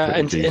 It's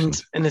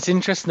and it's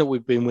interesting that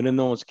we've been winning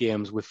those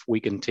games with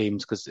weakened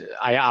teams, because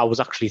I was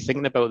actually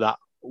thinking about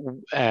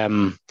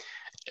that.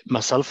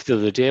 Myself the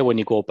other day, when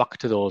you go back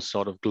to those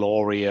sort of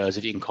glory years,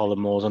 if you can call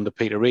them those, under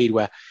Peter Reid,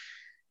 where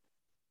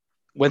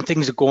when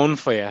things are going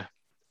for you,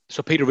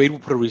 so Peter Reid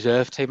would put a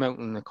reserve team out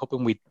in the cup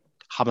and we'd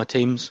hammer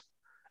teams,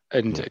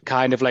 and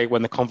kind of like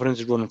when the confidence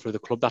is running through the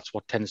club, that's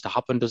what tends to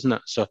happen, doesn't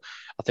it? So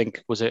I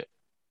think was it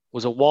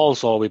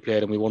Walsall we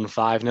played and we won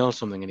 5-0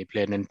 something, and he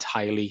played an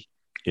entirely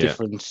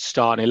different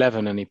starting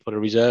 11 and he put a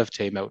reserve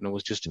team out, and it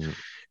was just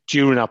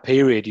during that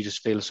period you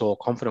just feel so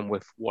confident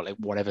with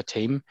whatever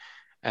team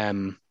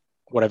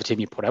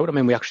you put out. I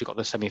mean, we actually got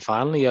the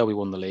semi-final year. We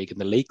won the league in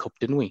the League Cup,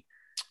 didn't we?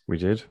 We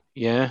did.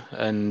 Yeah,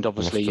 and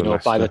obviously,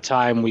 by the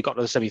time we got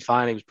to the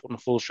semi-final, he was putting a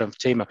full-strength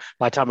team out.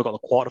 By the time we got the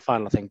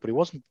quarter-final, I think, but he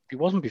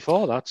wasn't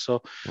before that.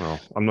 So, well,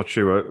 I'm not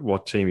sure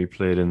what team he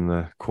played in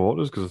the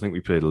quarters, because I think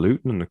we played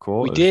Luton in the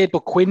quarters. We did,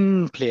 but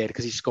Quinn played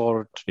because he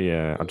scored.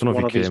 Yeah, I don't know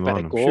if he came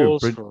on.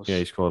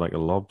 He scored like a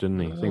lob, didn't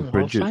he? I think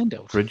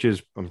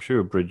Bridges. I'm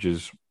sure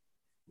Bridges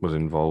was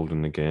involved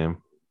in the game.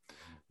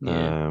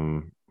 Yeah.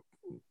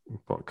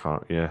 But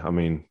I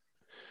mean,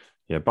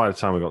 by the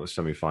time we got the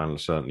semi-final, it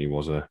certainly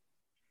was a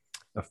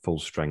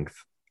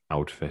full-strength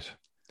outfit.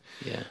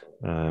 Yeah.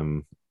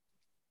 Mentioned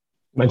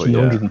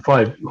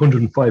the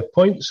 105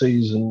 point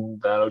season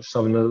there. I was just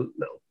having a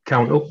little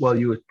count up while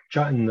you were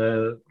chatting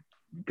there,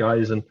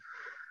 guys, and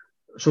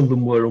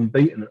Sunderland were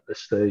unbeaten at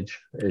this stage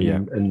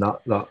in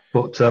that.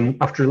 But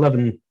after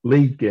 11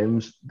 league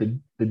games, they'd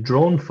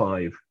drawn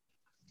 5.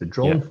 They'd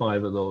drawn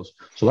 5 of those.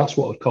 So that's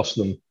what it cost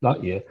them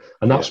that year.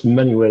 And that's in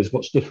many ways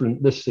what's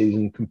different this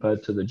season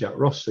compared to the Jack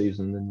Ross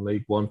season in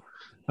League One.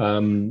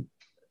 That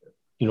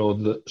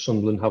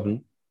Sunderland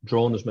haven't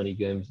drawn as many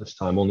games this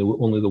time.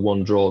 Only the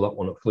one draw, that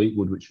one at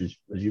Fleetwood, which is,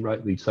 as you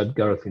rightly said,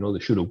 Gareth, they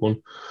should have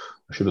won.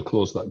 They should have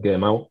closed that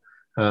game out.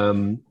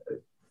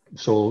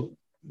 So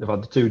they've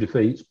had the 2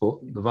 defeats, but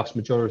the vast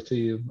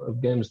majority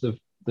of games they've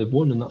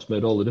won, and that's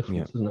made all the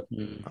difference, isn't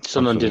it?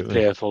 Sunderland did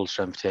play a full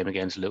strength team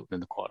against Luton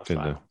in the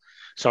quarterfinal.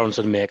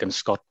 Sorensen, Macon,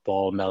 Scott,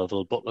 Ball,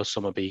 Melville, Butler,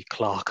 Summerby,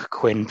 Clark,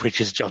 Quinn,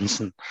 Bridges,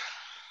 Johnson.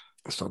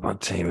 It's not a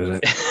bad team, is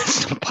it?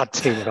 It's not a bad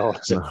team at all,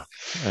 is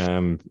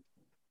it?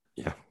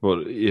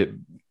 But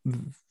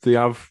they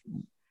have.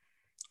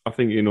 I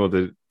think the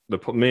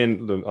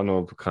main. I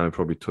know I've kind of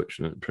probably touched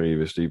on it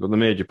previously, but the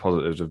major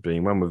positives have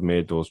been when we've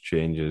made those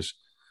changes,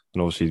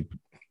 and obviously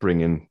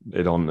bringing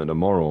it on to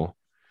tomorrow,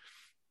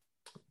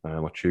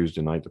 or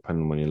Tuesday night,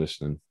 depending on when you're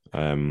listening.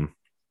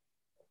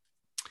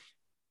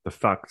 The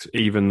fact,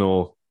 even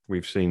though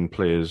we've seen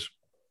players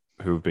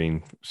who've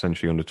been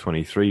essentially under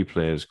 23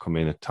 players come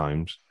in at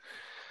times,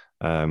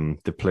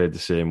 they played the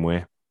same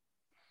way.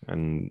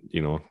 And,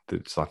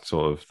 it's that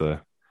sort of the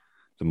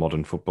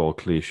modern football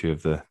cliche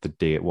of the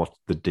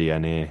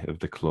DNA of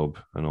the club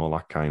and all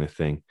that kind of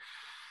thing.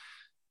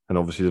 And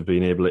obviously they've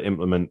been able to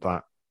implement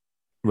that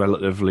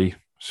relatively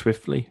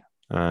swiftly.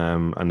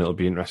 And it'll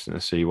be interesting to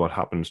see what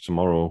happens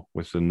tomorrow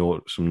with some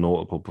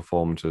notable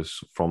performances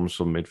from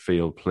some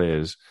midfield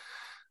players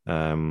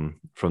from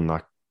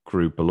that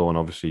group alone.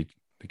 Obviously,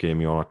 the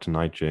game you're at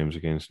tonight, James,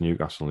 against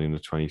Newcastle in the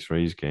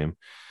 23s game,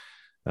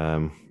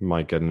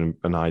 might get an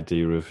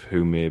idea of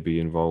who may be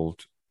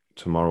involved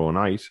tomorrow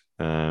night,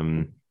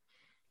 and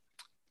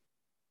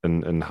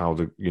how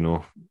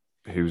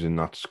who's in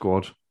that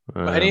squad.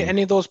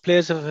 Any of those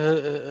players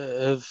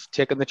have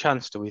taken the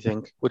chance? Do we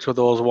think? Which of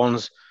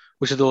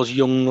those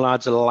young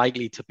lads are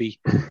likely to be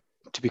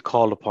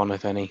called upon,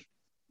 if any?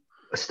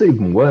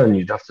 Stephen Wearne,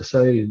 you'd have to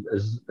say,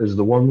 is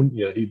the one, wouldn't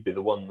you? He'd be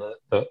the one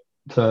that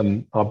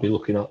I'd be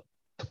looking at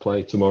to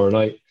play tomorrow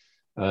night,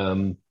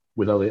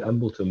 with Elliot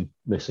Embleton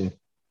missing.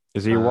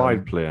 Is he a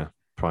wide player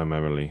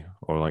primarily,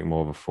 or like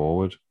more of a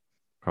forward?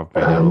 I've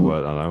been able to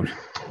work that out.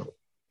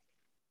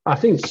 I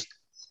think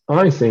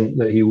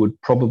that he would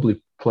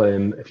probably play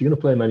him, if you're going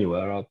to play him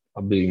anywhere,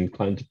 I'd be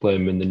inclined to play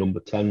him in the number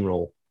 10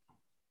 role.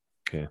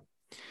 Okay,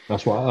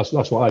 that's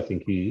what I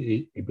think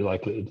he'd be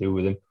likely to do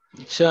with him.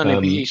 He's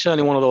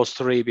certainly one of those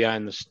 3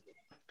 behind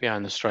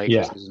the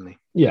strikers, isn't he?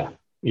 Yeah.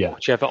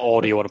 Whichever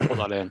order you want to put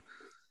that in.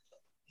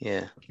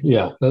 Yeah.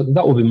 Yeah,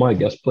 that would be my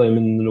guess. Play him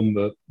in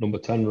the number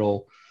 10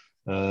 role,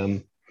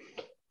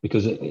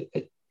 because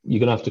you're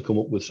going to have to come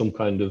up with some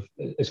kind of.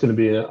 It's going to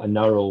be a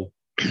narrow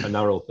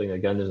thing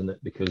again, isn't it?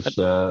 Because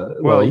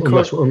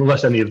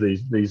unless any of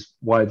these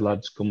wide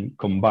lads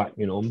come back,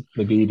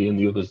 McGeady and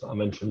the others that I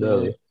mentioned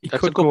earlier.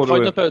 That's a good point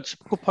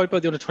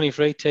about the under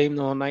 23 team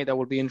though. Night that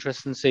would be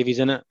interesting to see if he's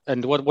in it.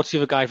 And what's the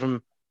other guy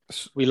from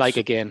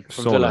again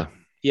from Villa?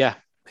 Yeah,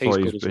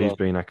 he's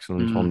been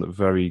excellent on the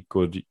very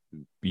good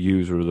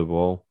user of the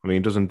ball. I mean,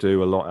 he doesn't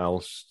do a lot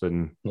else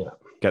than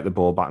get the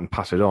ball back and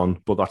pass it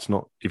on. But that's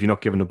not, if you're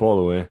not giving the ball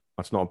away,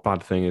 that's not a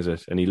bad thing, is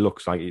it? And he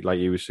looks like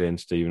you were saying,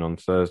 Stephen, on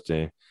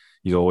Thursday,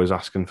 he's always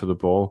asking for the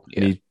ball. Yeah.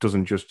 And he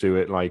doesn't just do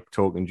it like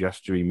token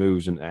gesture. He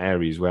moves into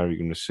areas where he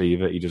can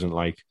receive it. He doesn't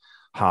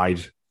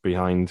hide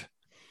behind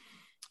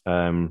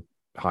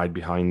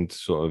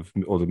sort of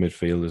other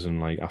midfielders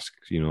and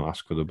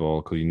ask for the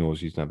ball because he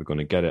knows he's never going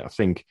to get it.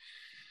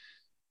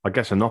 I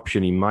guess an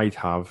option he might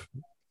have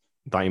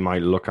that he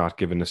might look at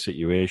given the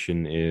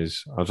situation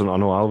is, I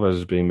know Alves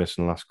has been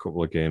missing the last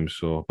couple of games,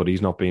 but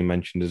he's not being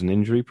mentioned as an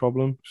injury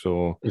problem.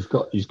 So he's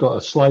got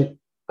a slight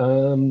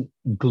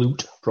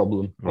glute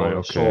problem, right?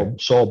 Okay.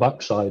 Sore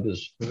backside,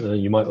 as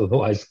you might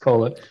otherwise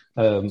call it.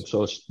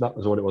 So that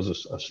was what it was,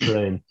 a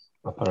strain.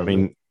 Apparently, I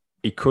mean,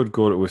 he could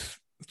go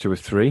to a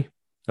 3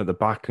 at the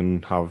back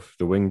and have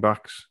the wing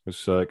backs with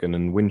Serkin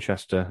and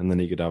Winchester, and then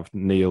he could have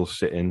Neil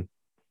sitting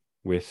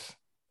with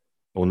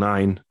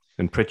O'Nien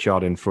and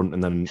Pritchard in front,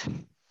 and then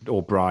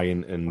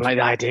O'Brien. And I like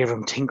the idea of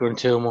him tinkering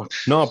too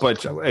much. No,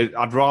 but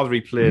I'd rather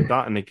he played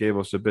that and it gave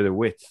us a bit of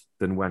width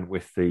than went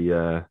with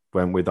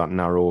that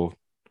narrow.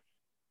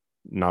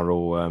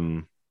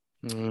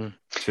 I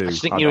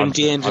just think you're in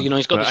danger.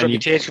 He's got this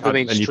reputation for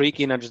being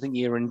streaky, and I just think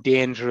you're in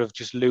danger of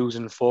just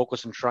losing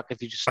focus and track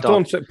if you just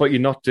stop. But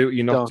you're not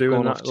doing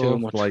that too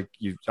much.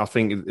 I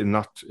think in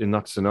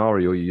that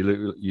scenario,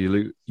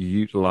 you're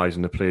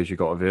utilising the players you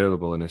got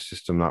available in a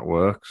system that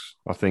works.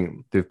 I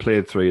think they've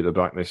played 3 at the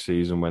back this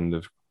season when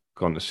they've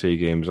gone to see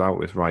games out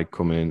with Wright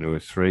coming into a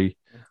 3.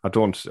 I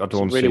don't see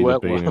there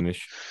being an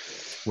issue.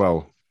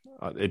 Well,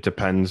 it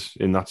depends.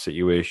 In that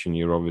situation,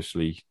 you're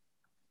obviously,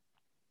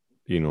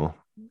 you're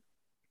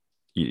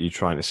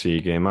trying to see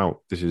a game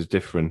out. This is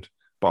different,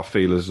 but I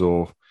feel as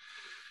though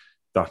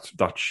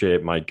that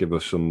shape might give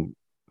us some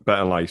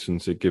better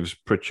license. It gives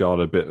Pritchard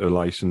a bit of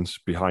license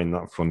behind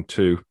that front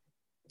too.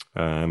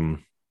 And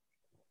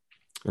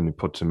it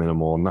puts him in a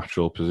more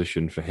natural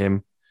position for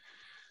him.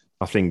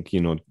 I think,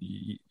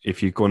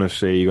 if you're going to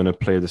say you're going to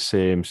play the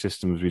same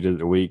system as we did at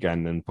the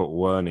weekend and put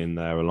Wern in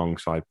there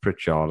alongside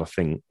Pritchard, I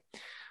think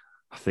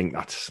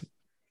that's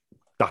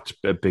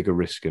a bigger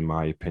risk in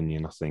my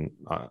opinion. I think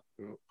I'd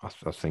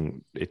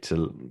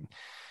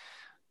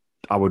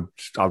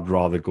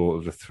rather go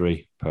to the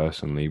 3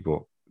 personally,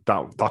 but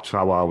that's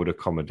how I would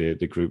accommodate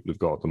the group they've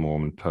got at the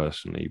moment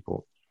personally. But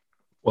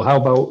well, how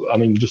about, I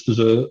mean, just as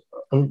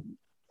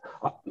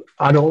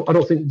I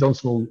don't think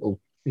Johnson will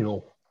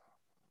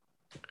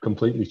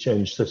completely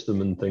change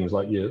system and things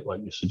like you're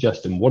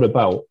suggesting. What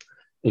about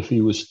if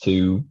he was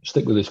to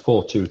stick with his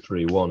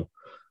 4-2-3-1,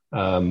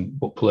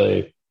 but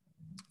play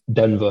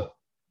Denver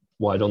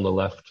wide on the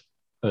left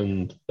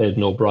and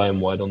Aidan O'Brien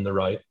wide on the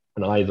right,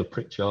 and either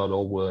Pritchard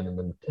or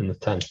Wern in the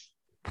 10?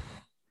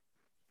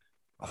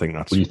 I think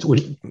that's.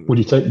 Would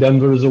you take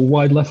Denver as a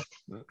wide left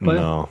player?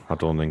 No, I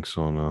don't think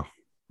so. No,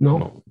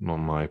 not in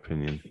my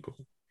opinion. But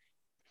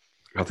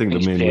I think the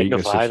main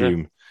weakness of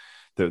Hume,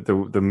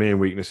 the main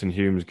weakness in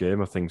Hume's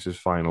game, I think, is his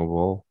final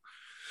ball.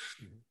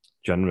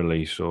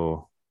 Generally,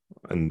 so,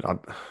 and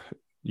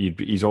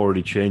he's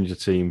already changed the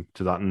team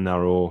to that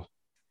narrow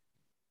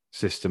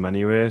system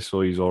anyway.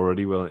 So he's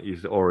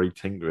already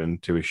tinkering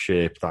to a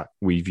shape that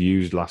we've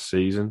used last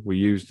season. We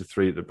used the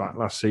 3 at the back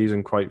last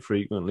season quite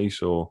frequently.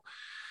 So.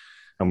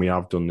 And we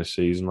have done this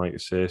season, like you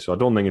say. So I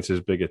don't think it's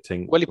as big a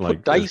thing. Well, he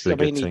put Dice. I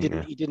mean,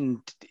 he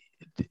didn't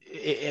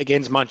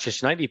against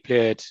Manchester United. He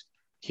played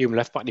Hume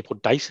left back, and he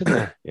put Dice in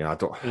there. Yeah, I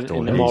don't think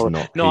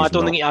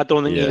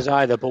he is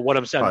either. But what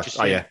I'm saying,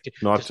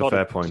 that's a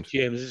fair point.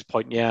 James's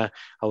point, the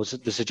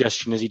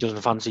suggestion is he doesn't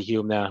fancy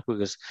Hume there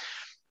because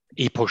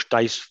he pushed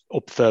Dice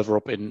up further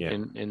up in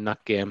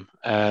that game.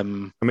 I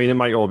mean, it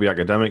might all be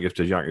academic if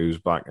Jaku's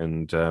back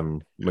and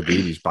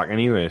McGeady's back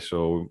anyway.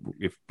 So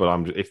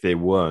if they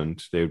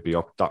weren't,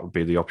 that would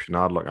be the option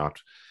I'd look at.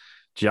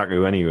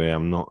 Jaku anyway.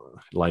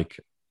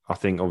 I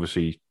think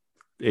obviously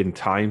in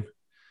time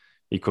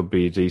he could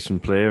be a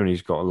decent player and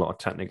he's got a lot of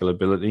technical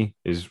ability.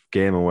 His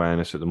game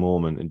awareness at the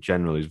moment in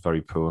general is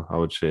very poor. I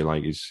would say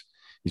he's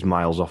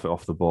miles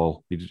off the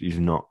ball. He's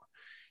not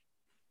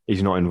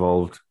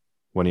involved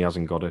when he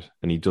hasn't got it,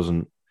 and he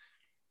doesn't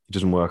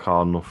work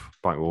hard enough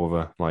back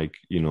over.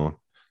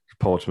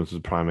 Portsmouth is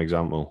a prime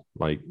example.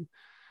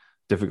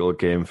 Difficult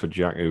game for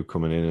Jaku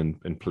coming in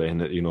and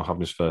playing it, having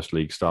his first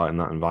league start in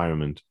that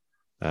environment.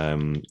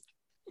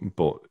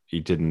 But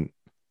he can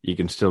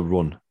still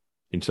run.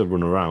 He can still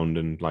run around,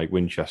 and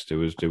Winchester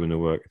was doing the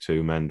work of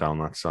 2 men down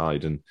that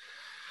side, and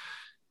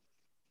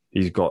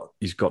he's got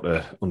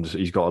to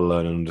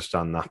learn and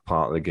understand that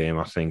part of the game,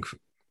 I think.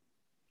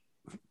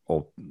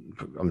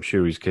 I'm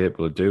sure he's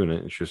capable of doing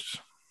it. It's just,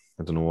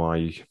 I don't know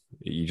why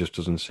he just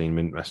doesn't seem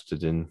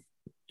interested in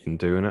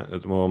doing it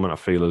at the moment. I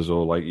feel as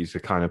though he's the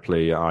kind of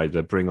player you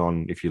either bring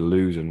on if you're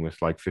losing with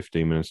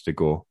 15 minutes to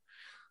go,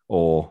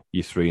 or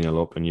you're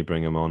 3-0 up and you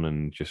bring him on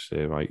and just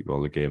say, right,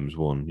 well, the game's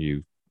won.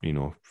 You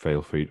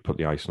feel free to put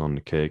the icing on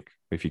the cake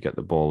if you get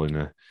the ball in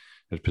a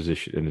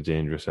position in a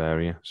dangerous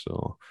area.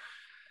 So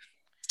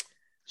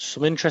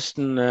some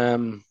interesting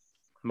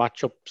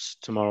matchups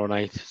tomorrow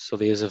night. So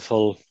there's a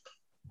full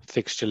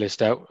fixture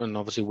list out, and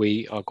obviously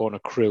we are going to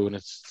Crewe, and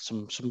it's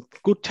some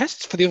good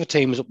tests for the other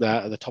teams up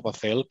there at the top of the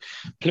field.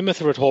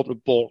 Plymouth are at home to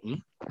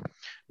Bolton,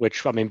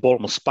 which, I mean,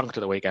 Bolton was spanked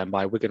at the weekend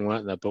by Wigan,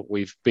 weren't they? But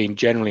we've been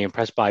generally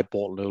impressed by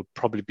Bolton, who'll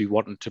probably be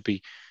wanting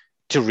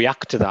to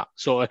react to that.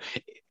 So,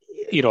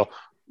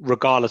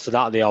 regardless of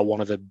that, they are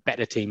one of the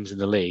better teams in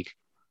the league.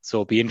 So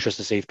it'll be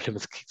interesting to see if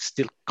Plymouth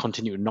still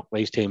continue to knock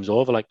these teams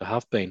over like they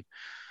have been.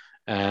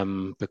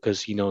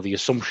 Because, the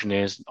assumption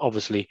is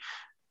obviously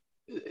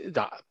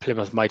that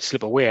Plymouth might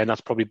slip away, and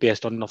that's probably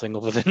based on nothing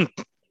other than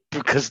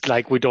because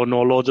we don't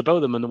know loads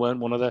about them and they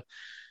weren't one of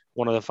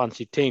the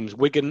fancy teams.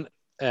 Wigan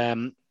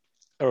are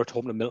at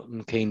home to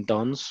Milton Keynes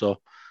Dons, so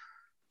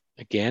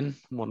again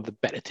one of the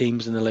better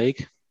teams in the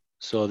league.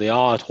 So they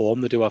are at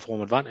home; they do have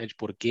home advantage,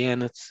 but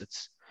again,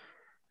 it's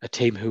a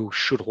team who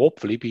should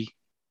hopefully be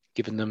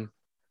giving them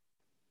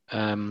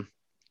a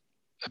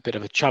bit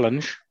of a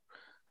challenge.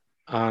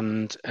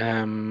 And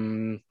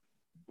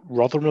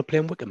Rotherham are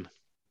playing Wycombe.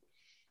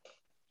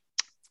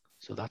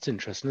 So that's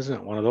interesting, isn't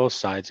it? One of those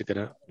sides are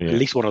going to, at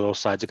least one of those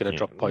sides are going to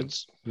drop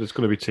points. There's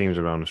going to be teams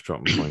around us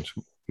dropping points.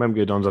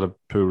 Remember, Dons had a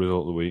poor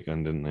result the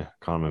weekend, didn't they?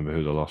 Can't remember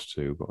who they lost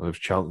to, but it was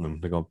Cheltenham.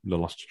 They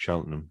lost to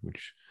Cheltenham,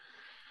 which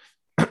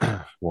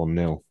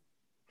 1-0.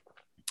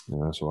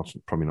 Yeah, so that's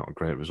probably not a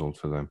great result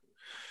for them.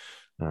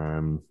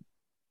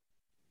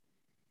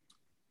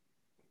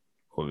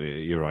 Well,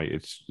 you're right.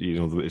 It's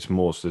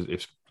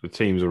it's the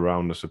teams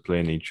around us are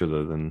playing each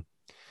other, then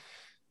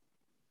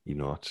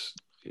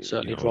it's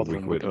certainly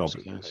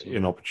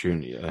an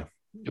opportunity.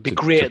 It'd be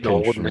great though,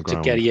 wouldn't it?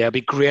 It'd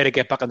be great to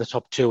get back in the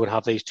top 2 and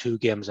have these 2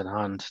 games in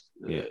hand.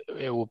 Yeah.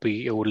 It would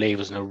leave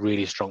us in a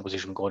really strong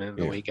position going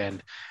into the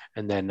weekend,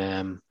 and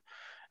then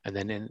And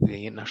then in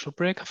the international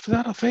break after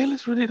that, I feel,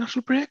 is really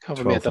international break. Have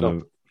I made that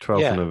up?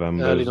 12th of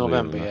November. Early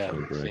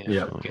November, break,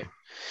 yeah. Okay.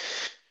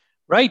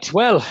 Right,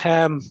 well,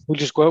 we'll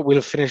just go out.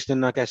 We'll finish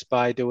then, I guess,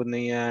 by doing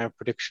the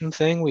prediction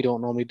thing. We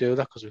don't normally do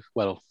that because,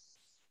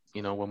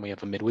 when we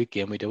have a midweek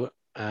game, we do it.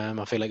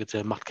 I feel like it's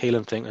a Matt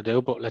Keelan thing to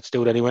do, but let's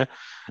do it anyway.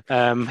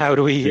 How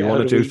do we... Do you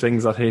want to do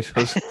things that hate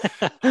us?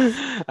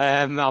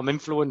 I'm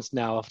influenced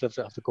now after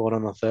going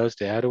on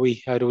Thursday. How do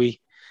we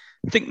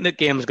think the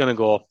game's going to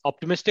go?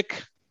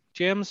 Optimistic,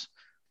 James?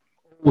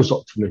 Always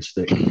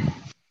optimistic,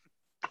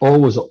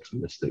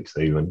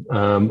 Stephen.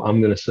 I'm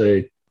going to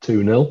say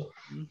 2-0.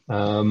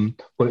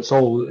 But it's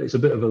a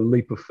bit of a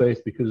leap of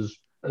faith because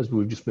as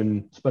we've just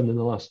been spending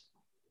the last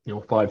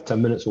 5-10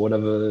 minutes or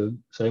whatever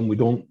saying we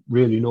don't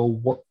really know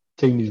what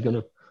team he's going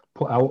to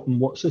put out and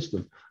what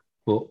system.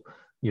 But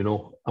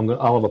I'll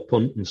have a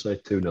punt and say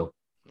 2-0.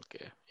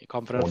 Okay, you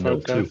confident for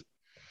it, Kev?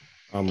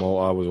 I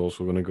was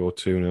also going to go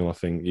 2-0. I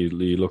think you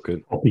look at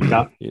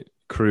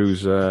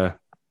Cruz.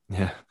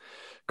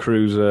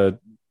 Cruz.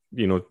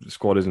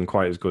 Squad isn't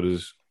quite as good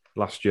as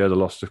last year. They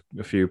lost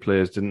a few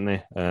players, didn't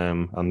they?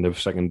 And they're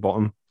second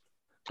bottom.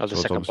 Oh, the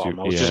second bottom.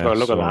 I was just about to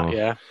look at that.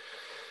 Yeah.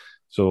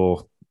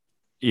 So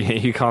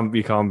you can't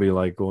be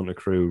like going to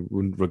Crew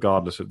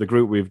regardless of the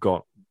group we've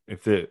got.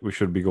 We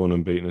should be going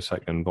and beating the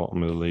second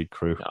bottom of the league,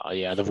 Crew. Oh,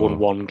 yeah, they've won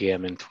one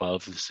game in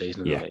 12 of the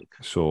season of the league.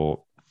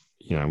 So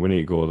we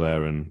need to go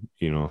there, and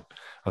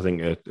I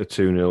think a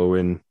 2-0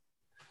 win.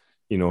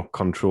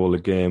 Control the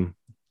game,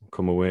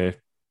 come away.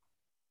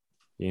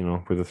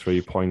 With the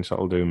 3 points,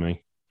 that'll do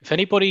me. If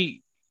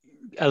anybody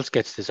else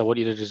gets this, I want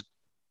you to just...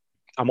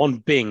 I'm on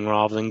Bing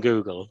rather than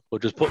Google,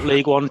 but just put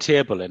League One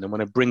table in, and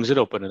when it brings it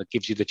up and it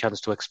gives you the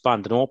chance to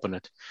expand and open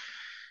it,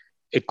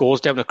 it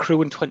goes down to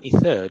Crew in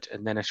 23rd,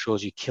 and then it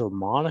shows you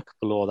Kilmarnock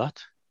below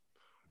that.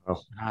 Oh.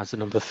 It has the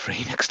number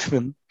 3 next to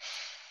them.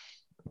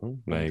 Oh,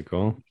 there you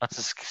go. That's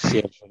a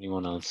save for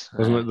anyone else.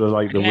 Wasn't it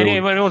like the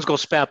anyone's got a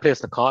spare place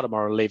in the car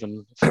tomorrow,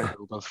 leaving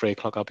about 3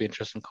 o'clock, I'll be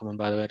interested in coming,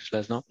 by the way. Just let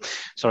us know.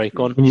 Sorry,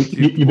 go on. You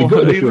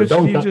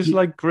just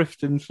like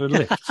grifting for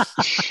lifts.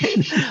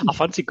 I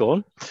fancy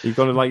going. You're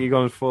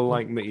going full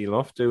like Mickey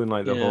Loft, doing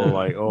like the whole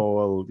like,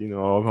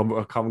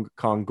 I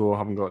can't go, I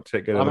haven't got a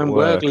ticket. I'm in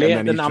work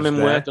late, then I'm in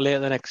work late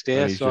the next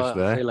day, so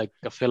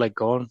I feel like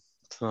going.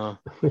 So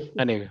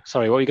anyway,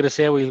 sorry, what were you going to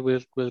say?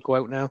 We'll go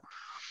out now.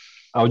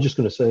 I was just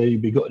going to say,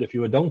 you'd be gutted if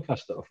you were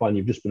Doncaster. I find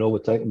you've just been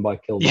overtaken by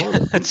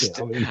Kilmarnock.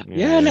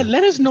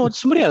 Let us know.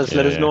 Somebody else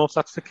let us know if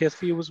that's the case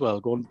for you as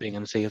well. Go and Bing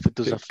and see if it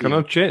does that for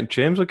you.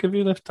 James will give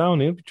you a lift down.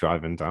 He'll be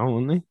driving down,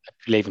 won't he?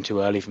 Leaving too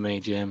early for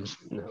me, James.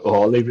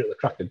 Oh, I'll leave it at the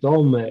crack of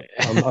dawn, mate.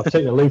 I've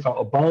taken a leaf out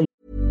of barn.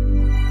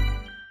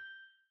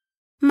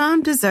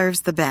 Mom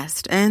deserves the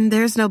best, and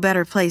there's no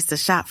better place to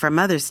shop for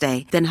Mother's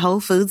Day than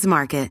Whole Foods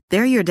Market.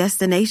 They're your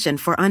destination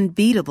for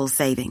unbeatable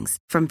savings,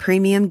 from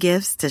premium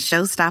gifts to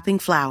show-stopping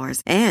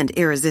flowers and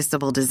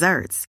irresistible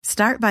desserts.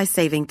 Start by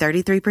saving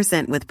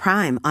 33% with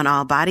Prime on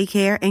all body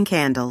care and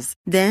candles.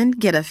 Then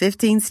get a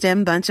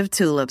 15-stem bunch of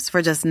tulips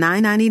for just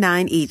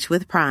 $9.99 each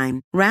with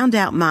Prime. Round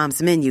out Mom's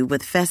menu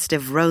with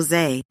festive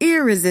rosé,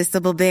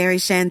 irresistible berry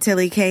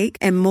chantilly cake,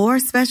 and more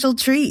special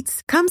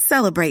treats. Come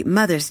celebrate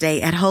Mother's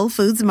Day at Whole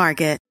Foods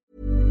Market.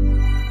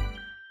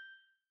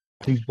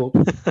 I'm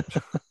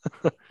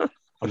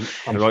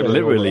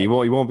literally, you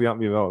won't be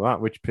happy about that.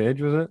 Which page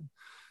was it?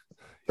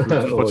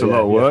 Puts a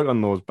lot of work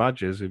on those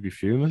badges. He'd be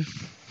fuming.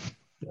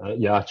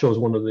 I chose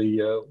one of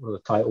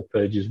the title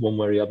pages, one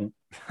where he hadn't,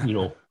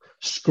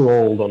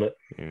 scrolled on it.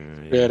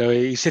 No,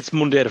 he sits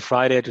Monday to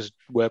Friday just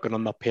working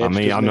on that page.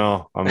 I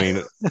know.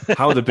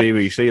 How the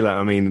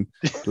BBC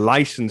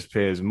license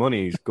pays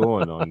money is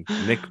going on.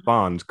 Nick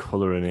Barnes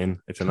colouring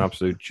in. It's an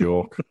absolute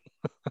joke.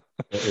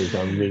 It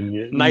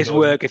is, nice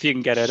work if you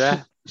can get it, eh?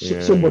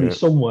 Somebody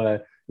somewhere,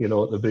 at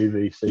the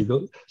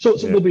BBC. So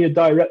there'll be a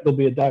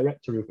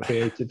director of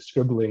creative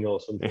scribbling or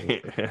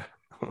something.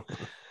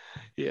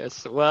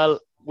 Yes. Well,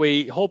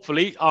 we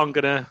hopefully aren't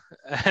gonna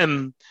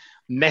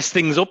mess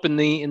things up in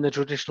the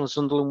traditional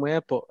Sunderland way,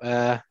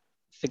 but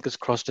fingers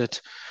crossed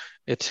it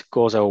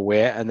goes our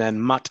way, and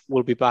then Matt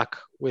will be back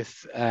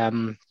with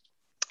a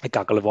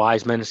gaggle of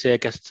wise men, I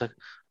guess,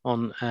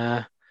 on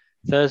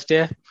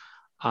Thursday.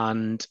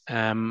 And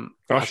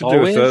I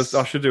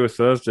should do a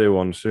Thursday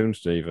one soon,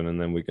 Stephen,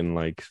 and then we can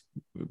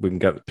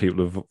get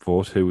people to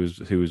vote who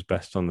was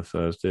best on the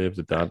Thursday of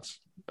the dads.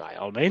 By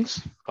all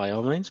means,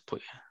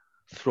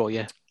 throw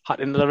your hat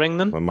into the ring.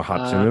 Then when my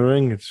hat's in the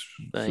ring, it's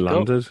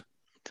landed.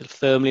 It's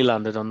firmly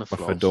landed on the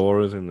floor. My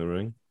fedora's in the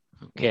ring.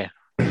 Okay.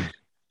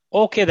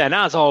 Okay then,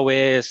 as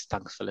always,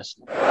 thanks for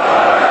listening.